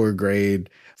know, lower grade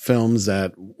films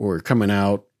that were coming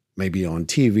out maybe on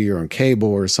TV or on cable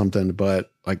or something.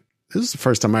 But like, this is the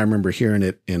first time I remember hearing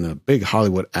it in a big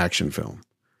Hollywood action film.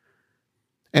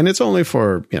 And it's only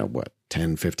for, you know, what,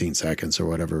 10, 15 seconds or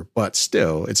whatever. But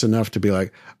still, it's enough to be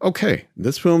like, okay,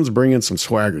 this film's bringing some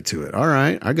swagger to it. All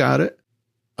right, I got it.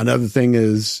 Another thing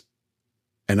is,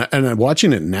 and I'm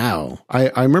watching it now,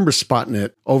 I remember spotting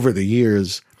it over the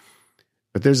years,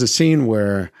 but there's a scene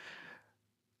where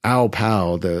Al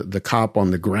Powell, the cop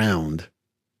on the ground,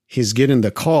 he's getting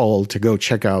the call to go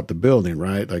check out the building,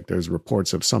 right? Like there's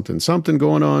reports of something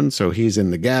going on. So he's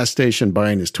in the gas station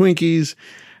buying his Twinkies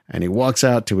and he walks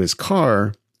out to his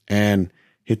car and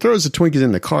he throws the Twinkies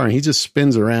in the car and he just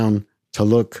spins around to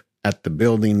look at the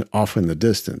building off in the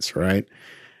distance, right?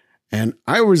 And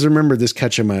I always remember this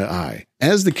catching my eye.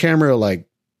 As the camera like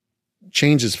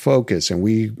changes focus and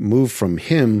we move from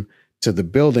him to the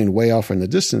building way off in the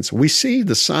distance, we see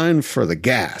the sign for the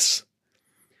gas.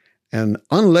 And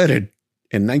unleaded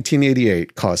in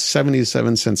 1988 cost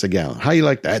 77 cents a gallon. How you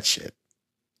like that shit?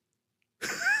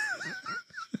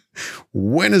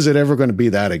 When is it ever going to be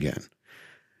that again?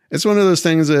 It's one of those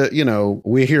things that, you know,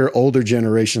 we hear older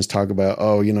generations talk about,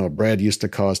 oh, you know, bread used to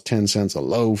cost 10 cents a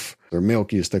loaf or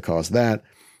milk used to cost that.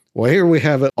 Well, here we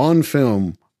have it on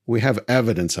film. We have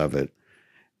evidence of it.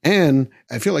 And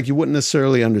I feel like you wouldn't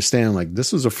necessarily understand, like,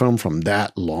 this was a film from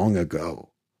that long ago.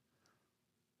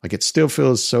 Like, it still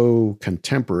feels so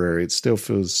contemporary. It still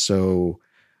feels so,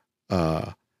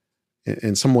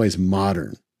 in some ways,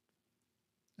 modern.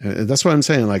 And that's what I'm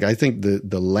saying. Like, I think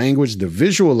the language, the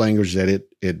visual language that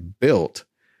it built,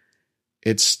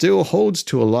 it still holds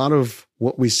to a lot of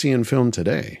what we see in film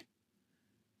today.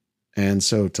 And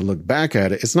so to look back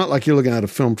at it, it's not like you're looking at a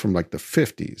film from like the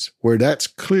 50s, where that's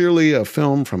clearly a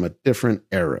film from a different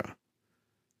era.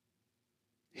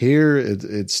 Here,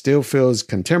 it still feels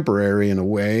contemporary in a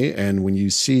way. And when you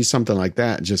see something like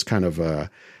that, just kind of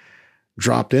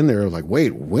dropped in there, like,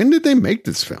 wait, when did they make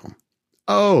this film?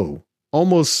 Oh,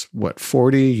 almost,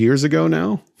 40 years ago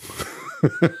now?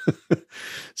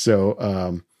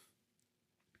 So,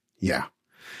 yeah,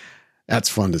 that's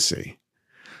fun to see.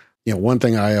 You know, one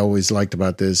thing I always liked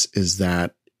about this is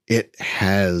that it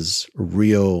has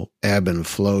real ebb and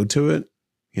flow to it.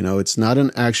 You know, it's not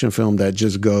an action film that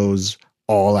just goes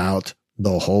all out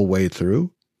the whole way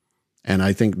through. And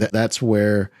I think that's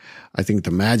where I think the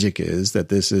magic is, that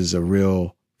this is a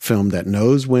real film that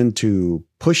knows when to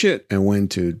push it and when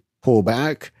to pull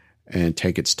back and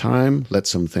take its time, let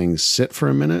some things sit for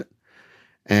a minute.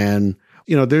 And,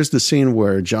 you know, there's the scene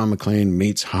where John McClane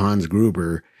meets Hans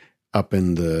Gruber up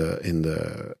in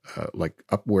the like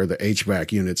up where the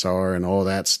HVAC units are and all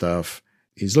that stuff.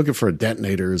 He's looking for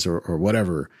detonators or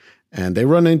whatever. And they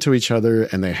run into each other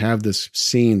and they have this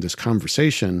scene, this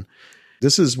conversation.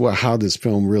 This is how this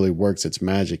film really works. Its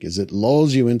magic is it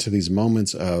lulls you into these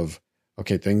moments of,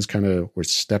 okay, things we're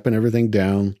stepping everything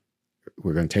down.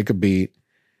 We're going to take a beat.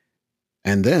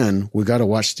 And then we got to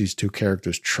watch these two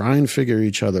characters try and figure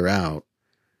each other out,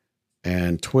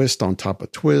 and twist on top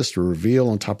of twist, reveal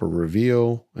on top of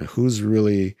reveal, and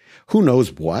who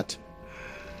knows what.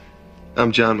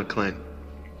 I'm John McClane.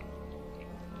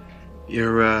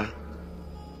 You're,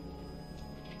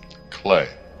 Clay.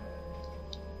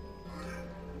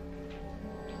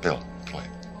 Bill, play.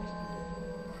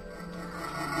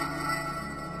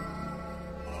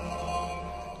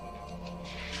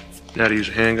 Know how to use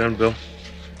a handgun, Bill?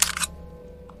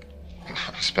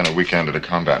 I spent a weekend at a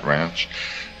combat ranch.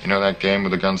 You know that game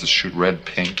with the guns that shoot red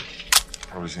paint?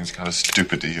 Probably seems kind of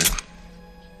stupid to you.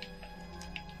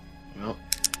 Well,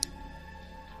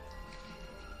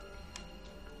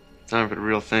 time for the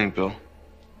real thing, Bill.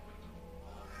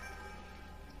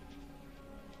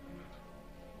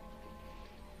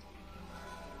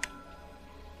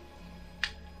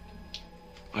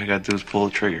 All you gotta do is pull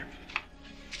the trigger.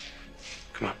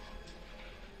 Come on.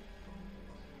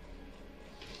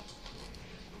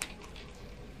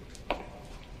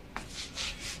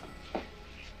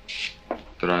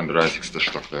 33.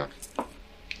 Stockwerk.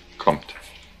 Kommt.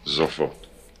 Sofort.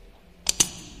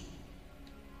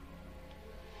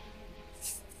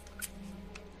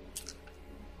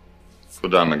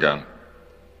 Put down the gun.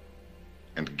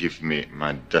 And give me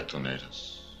my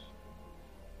detonators.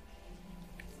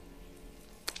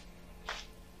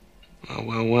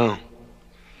 Well.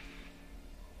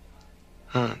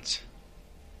 Hans.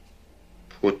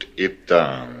 Put it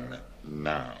down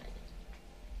now.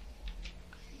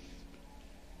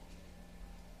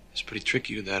 It's pretty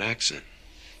tricky with that accent.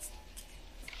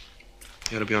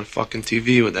 You gotta be on fucking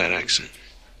TV with that accent.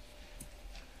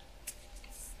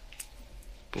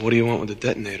 But what do you want with the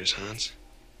detonators, Hans?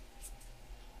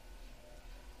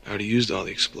 I already used all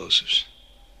the explosives.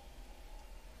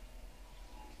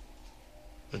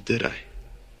 Or did I?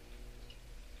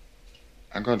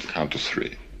 I'm going to count to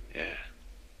 3. Yeah.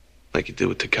 Like you did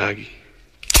with Takagi.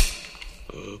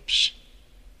 Oops.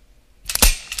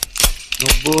 No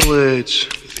bullets. You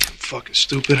think I'm fucking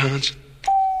stupid, Hans?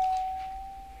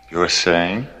 You're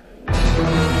saying?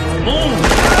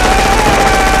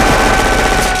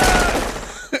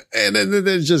 And then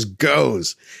it just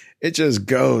goes. It just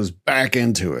goes back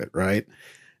into it, right?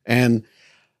 And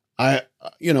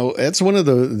it's one of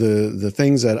the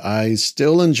things that I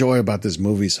still enjoy about this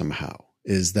movie somehow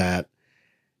is that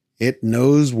it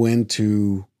knows when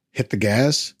to hit the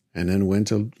gas and then when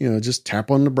to, just tap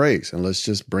on the brakes and let's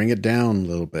just bring it down a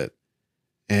little bit.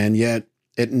 And yet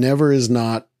it never is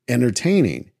not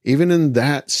entertaining. Even in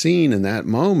that scene, in that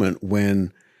moment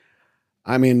when,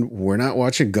 we're not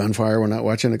watching gunfire. We're not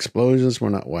watching explosions. We're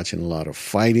not watching a lot of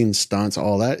fighting, stunts,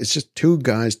 all that. It's just two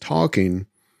guys talking.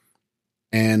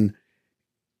 And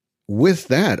with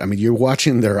that, you're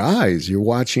watching their eyes. You're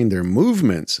watching their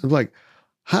movements. It's like,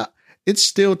 it's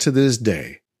still to this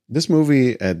day, this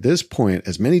movie at this point,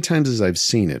 as many times as I've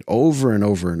seen it over and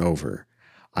over and over,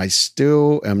 I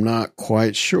still am not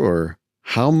quite sure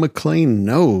how McClane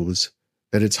knows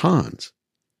that it's Hans.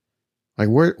 Like,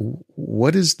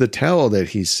 what is the tell that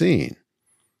he's seeing?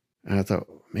 And I thought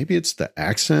maybe it's the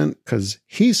accent, because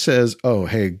he says, "Oh,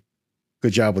 hey,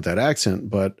 good job with that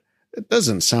accent," but it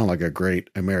doesn't sound like a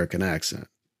great American accent.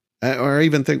 Or I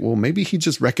even think, well, maybe he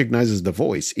just recognizes the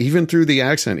voice. Even through the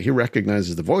accent, he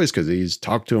recognizes the voice because he's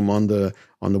talked to him on the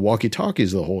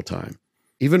walkie-talkies the whole time.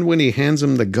 Even when he hands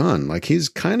him the gun, like he's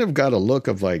kind of got a look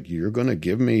of like, you're going to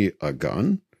give me a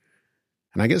gun?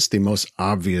 And I guess the most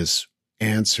obvious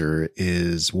answer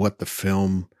is what the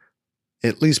film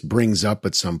at least brings up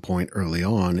at some point early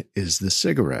on is the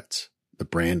cigarettes, the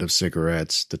brand of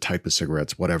cigarettes, the type of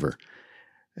cigarettes, whatever.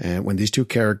 And when these two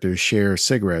characters share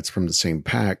cigarettes from the same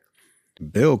pack,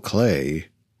 Bill Clay,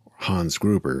 Hans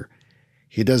Gruber,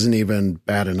 he doesn't even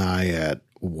bat an eye at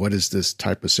what is this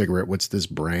type of cigarette, what's this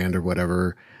brand or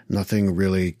whatever. Nothing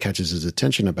really catches his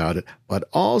attention about it. But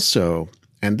also,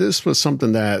 and this was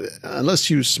something that unless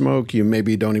you smoke, you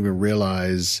maybe don't even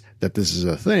realize that this is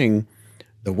a thing.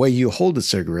 The way you hold a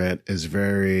cigarette is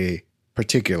very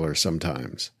particular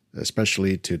sometimes,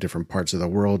 especially to different parts of the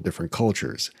world, different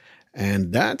cultures.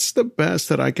 And that's the best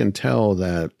that I can tell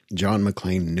that John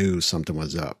McClane knew something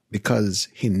was up, because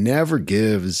he never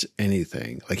gives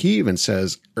anything. Like he even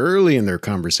says early in their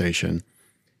conversation,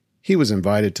 he was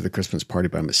invited to the Christmas party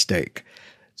by mistake.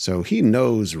 So he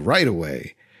knows right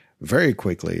away, very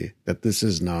quickly, that this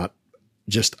is not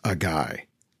just a guy.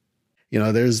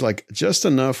 There's like just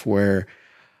enough where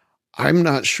I'm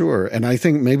not sure. And I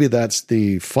think maybe that's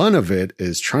the fun of it,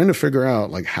 is trying to figure out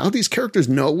like how these characters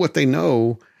know what they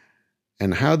know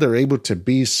and how they're able to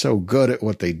be so good at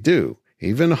what they do.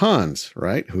 Even Hans,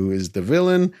 right? Who is the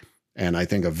villain. And I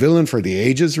think a villain for the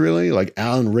ages, really. Like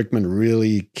Alan Rickman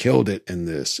really killed it in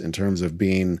this in terms of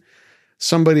being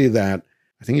somebody that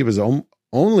I think he was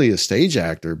only a stage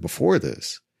actor before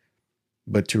this.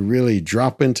 But to really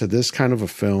drop into this kind of a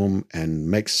film and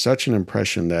make such an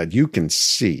impression that you can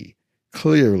see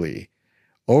clearly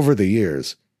over the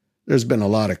years, there's been a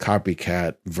lot of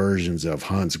copycat versions of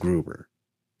Hans Gruber.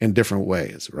 in different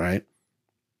ways, right?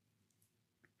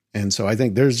 And so I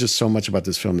think there's just so much about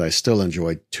this film that I still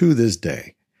enjoy to this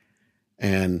day.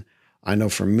 And I know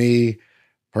for me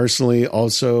personally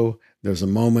also, there's a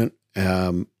moment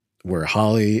where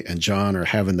Holly and John are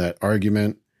having that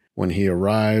argument when he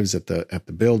arrives at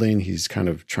the building. He's kind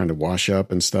of trying to wash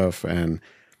up and stuff. And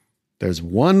there's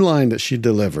one line that she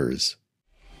delivers.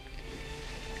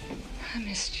 I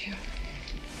missed you.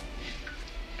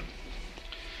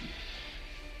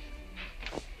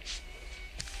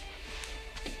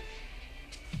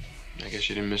 I guess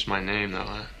you didn't miss my name, though,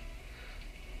 huh?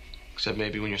 Except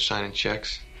maybe when you're signing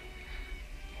checks.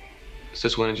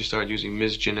 Since when did you start using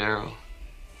Ms. Gennaro?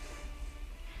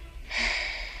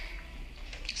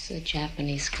 It's a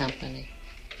Japanese company.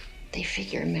 They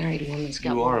figure a married woman's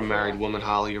got You are a more. married woman,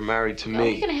 Holly. You're married to me. We're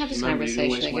going to have this Remember, you didn't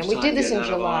conversation waste again. much We did time this in getting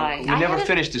out of July. line. We never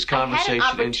finished this conversation I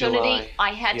had an in July. opportunity. I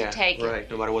had to take it. Right.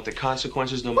 No matter what the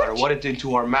consequences, no matter what it did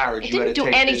to our marriage, It you had didn't to do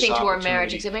take anything this to our opportunity.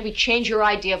 marriage except maybe change your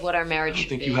idea of what our marriage I should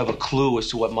think be. you have a clue as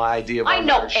to what my idea of our I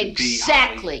know marriage should be,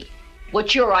 exactly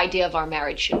what your idea of our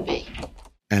marriage should be.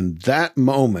 And that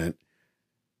moment,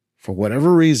 for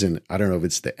whatever reason, I don't know if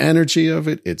it's the energy of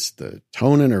it, it's the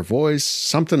tone in her voice,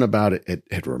 something about it,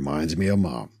 it reminds me of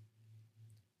Mom.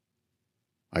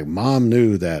 Like Mom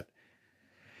knew that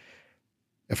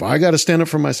if I got to stand up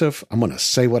for myself, I'm going to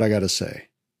say what I got to say.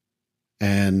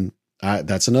 And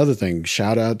that's another thing.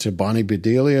 Shout out to Bonnie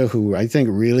Bedelia, who I think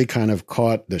really kind of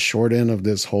caught the short end of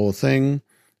this whole thing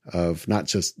of not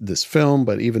just this film,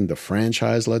 but even the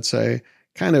franchise, let's say,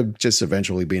 kind of just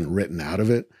eventually being written out of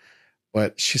it.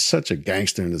 But she's such a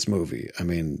gangster in this movie. I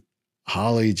mean,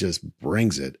 Holly just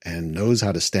brings it and knows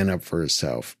how to stand up for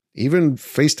herself, even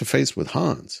face to face with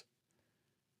Hans.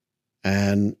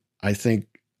 And I think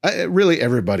really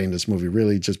everybody in this movie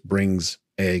really just brings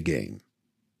a game.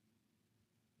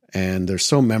 And they're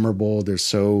so memorable. They're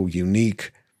so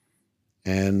unique.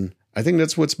 And I think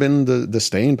that's what's been the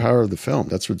staying power of the film.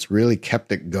 That's what's really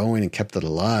kept it going and kept it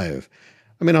alive.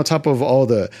 I mean, on top of all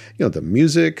the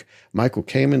music, Michael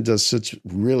Kamen does such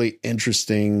really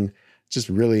interesting, just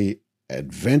really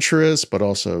adventurous, but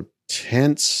also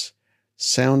tense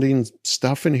sounding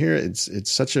stuff in here.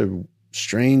 It's such a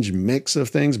strange mix of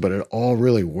things, but it all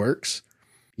really works.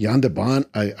 Jan de Bont,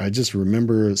 I just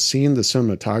remember seeing the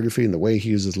cinematography and the way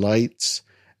he uses lights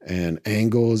and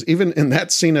angles. Even in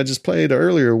that scene I just played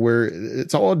earlier where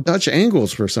it's all Dutch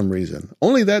angles for some reason.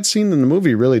 Only that scene in the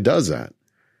movie really does that.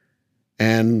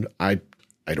 And I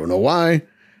don't know why,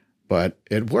 but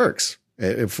it works.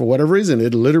 For whatever reason,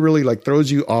 it literally like throws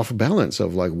you off balance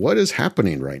of like, what is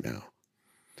happening right now?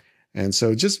 And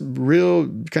so just real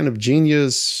kind of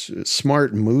genius,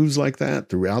 smart moves like that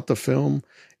throughout the film.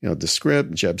 You know, the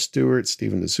script, Jeb Stewart,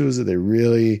 Stephen D'Souza, they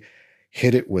really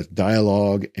hit it with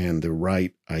dialogue and the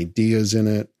right ideas in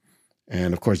it.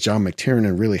 And of course, John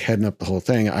McTiernan really heading up the whole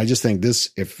thing. I just think this,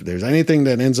 if there's anything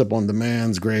that ends up on the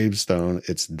man's gravestone,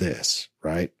 it's this,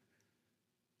 right?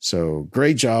 So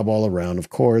great job all around. Of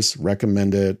course,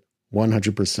 recommend it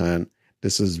 100%.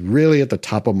 This is really at the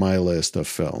top of my list of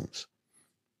films.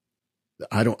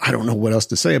 I don't know what else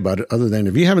to say about it other than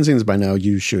if you haven't seen this by now,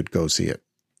 you should go see it.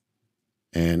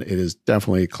 And it is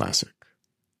definitely a classic.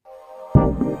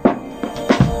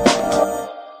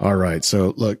 All right.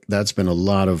 So look, that's been a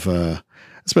lot of,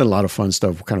 it's been a lot of fun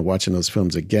stuff kind of watching those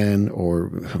films again, or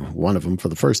one of them for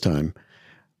the first time.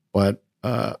 But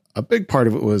a big part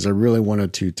of it was I really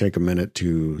wanted to take a minute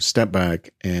to step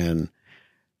back and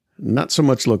not so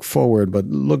much look forward, but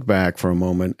look back for a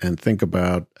moment and think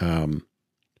about,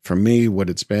 for me, what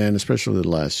it's been, especially the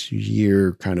last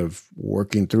year, kind of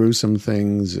working through some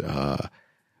things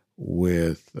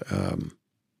with,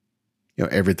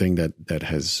 everything that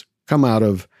has come out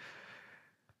of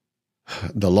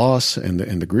the loss and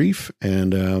the grief,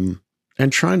 and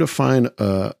trying to find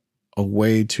a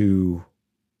way to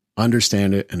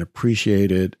understand it and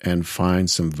appreciate it and find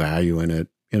some value in it,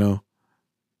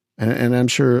 and I'm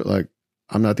sure like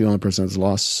I'm not the only person that's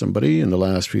lost somebody in the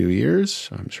last few years.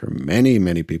 I'm sure many,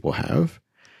 many people have.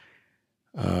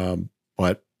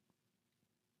 But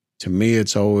to me,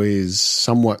 it's always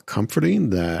somewhat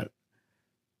comforting that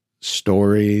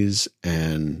stories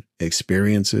and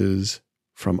experiences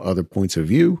from other points of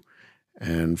view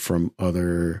and from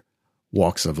other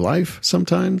walks of life,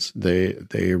 sometimes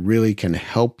they really can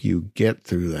help you get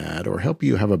through that or help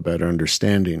you have a better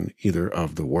understanding either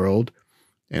of the world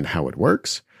and how it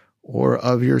works, or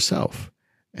of yourself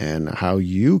and how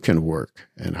you can work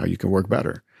and how you can work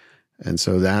better. And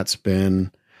so it's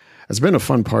been a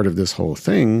fun part of this whole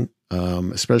thing,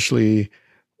 especially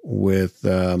with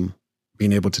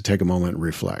being able to take a moment and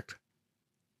reflect.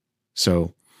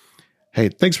 So Hey,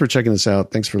 thanks for checking this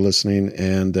out. Thanks for listening.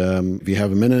 And if you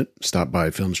have a minute, stop by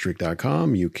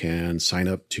filmstreak.com. You can sign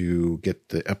up to get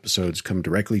the episodes come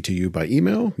directly to you by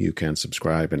email. You can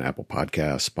subscribe in Apple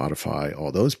Podcasts, Spotify,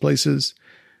 all those places.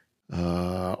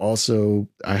 Also,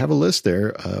 I have a list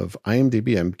there of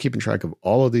IMDb. I'm keeping track of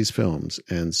all of these films.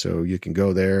 And so you can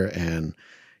go there and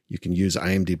you can use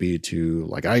IMDb to,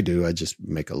 like I do, I just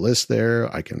make a list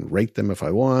there. I can rate them if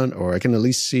I want, or I can at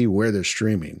least see where they're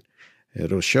streaming.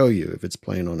 It'll show you if it's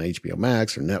playing on HBO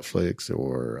Max or Netflix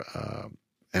or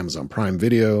Amazon Prime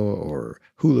Video or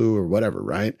Hulu or whatever,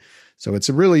 right? So it's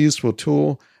a really useful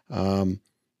tool. So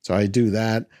I do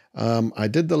that. I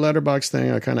did the Letterboxd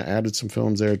thing. I kind of added some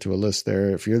films there to a list there.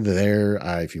 If you're there,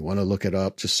 if you want to look it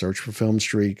up, just search for Film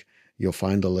Streak. You'll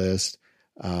find a list.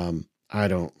 I'm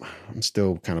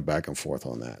still kind of back and forth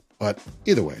on that. But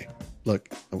either way, look,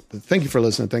 thank you for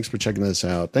listening. Thanks for checking this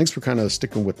out. Thanks for kind of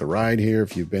sticking with the ride here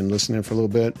if you've been listening for a little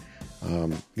bit.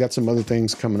 We got some other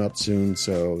things coming up soon,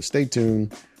 so stay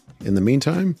tuned. In the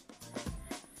meantime,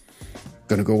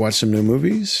 gonna go watch some new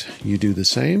movies. You do the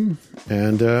same.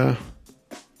 And,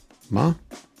 Ma,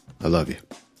 I love you.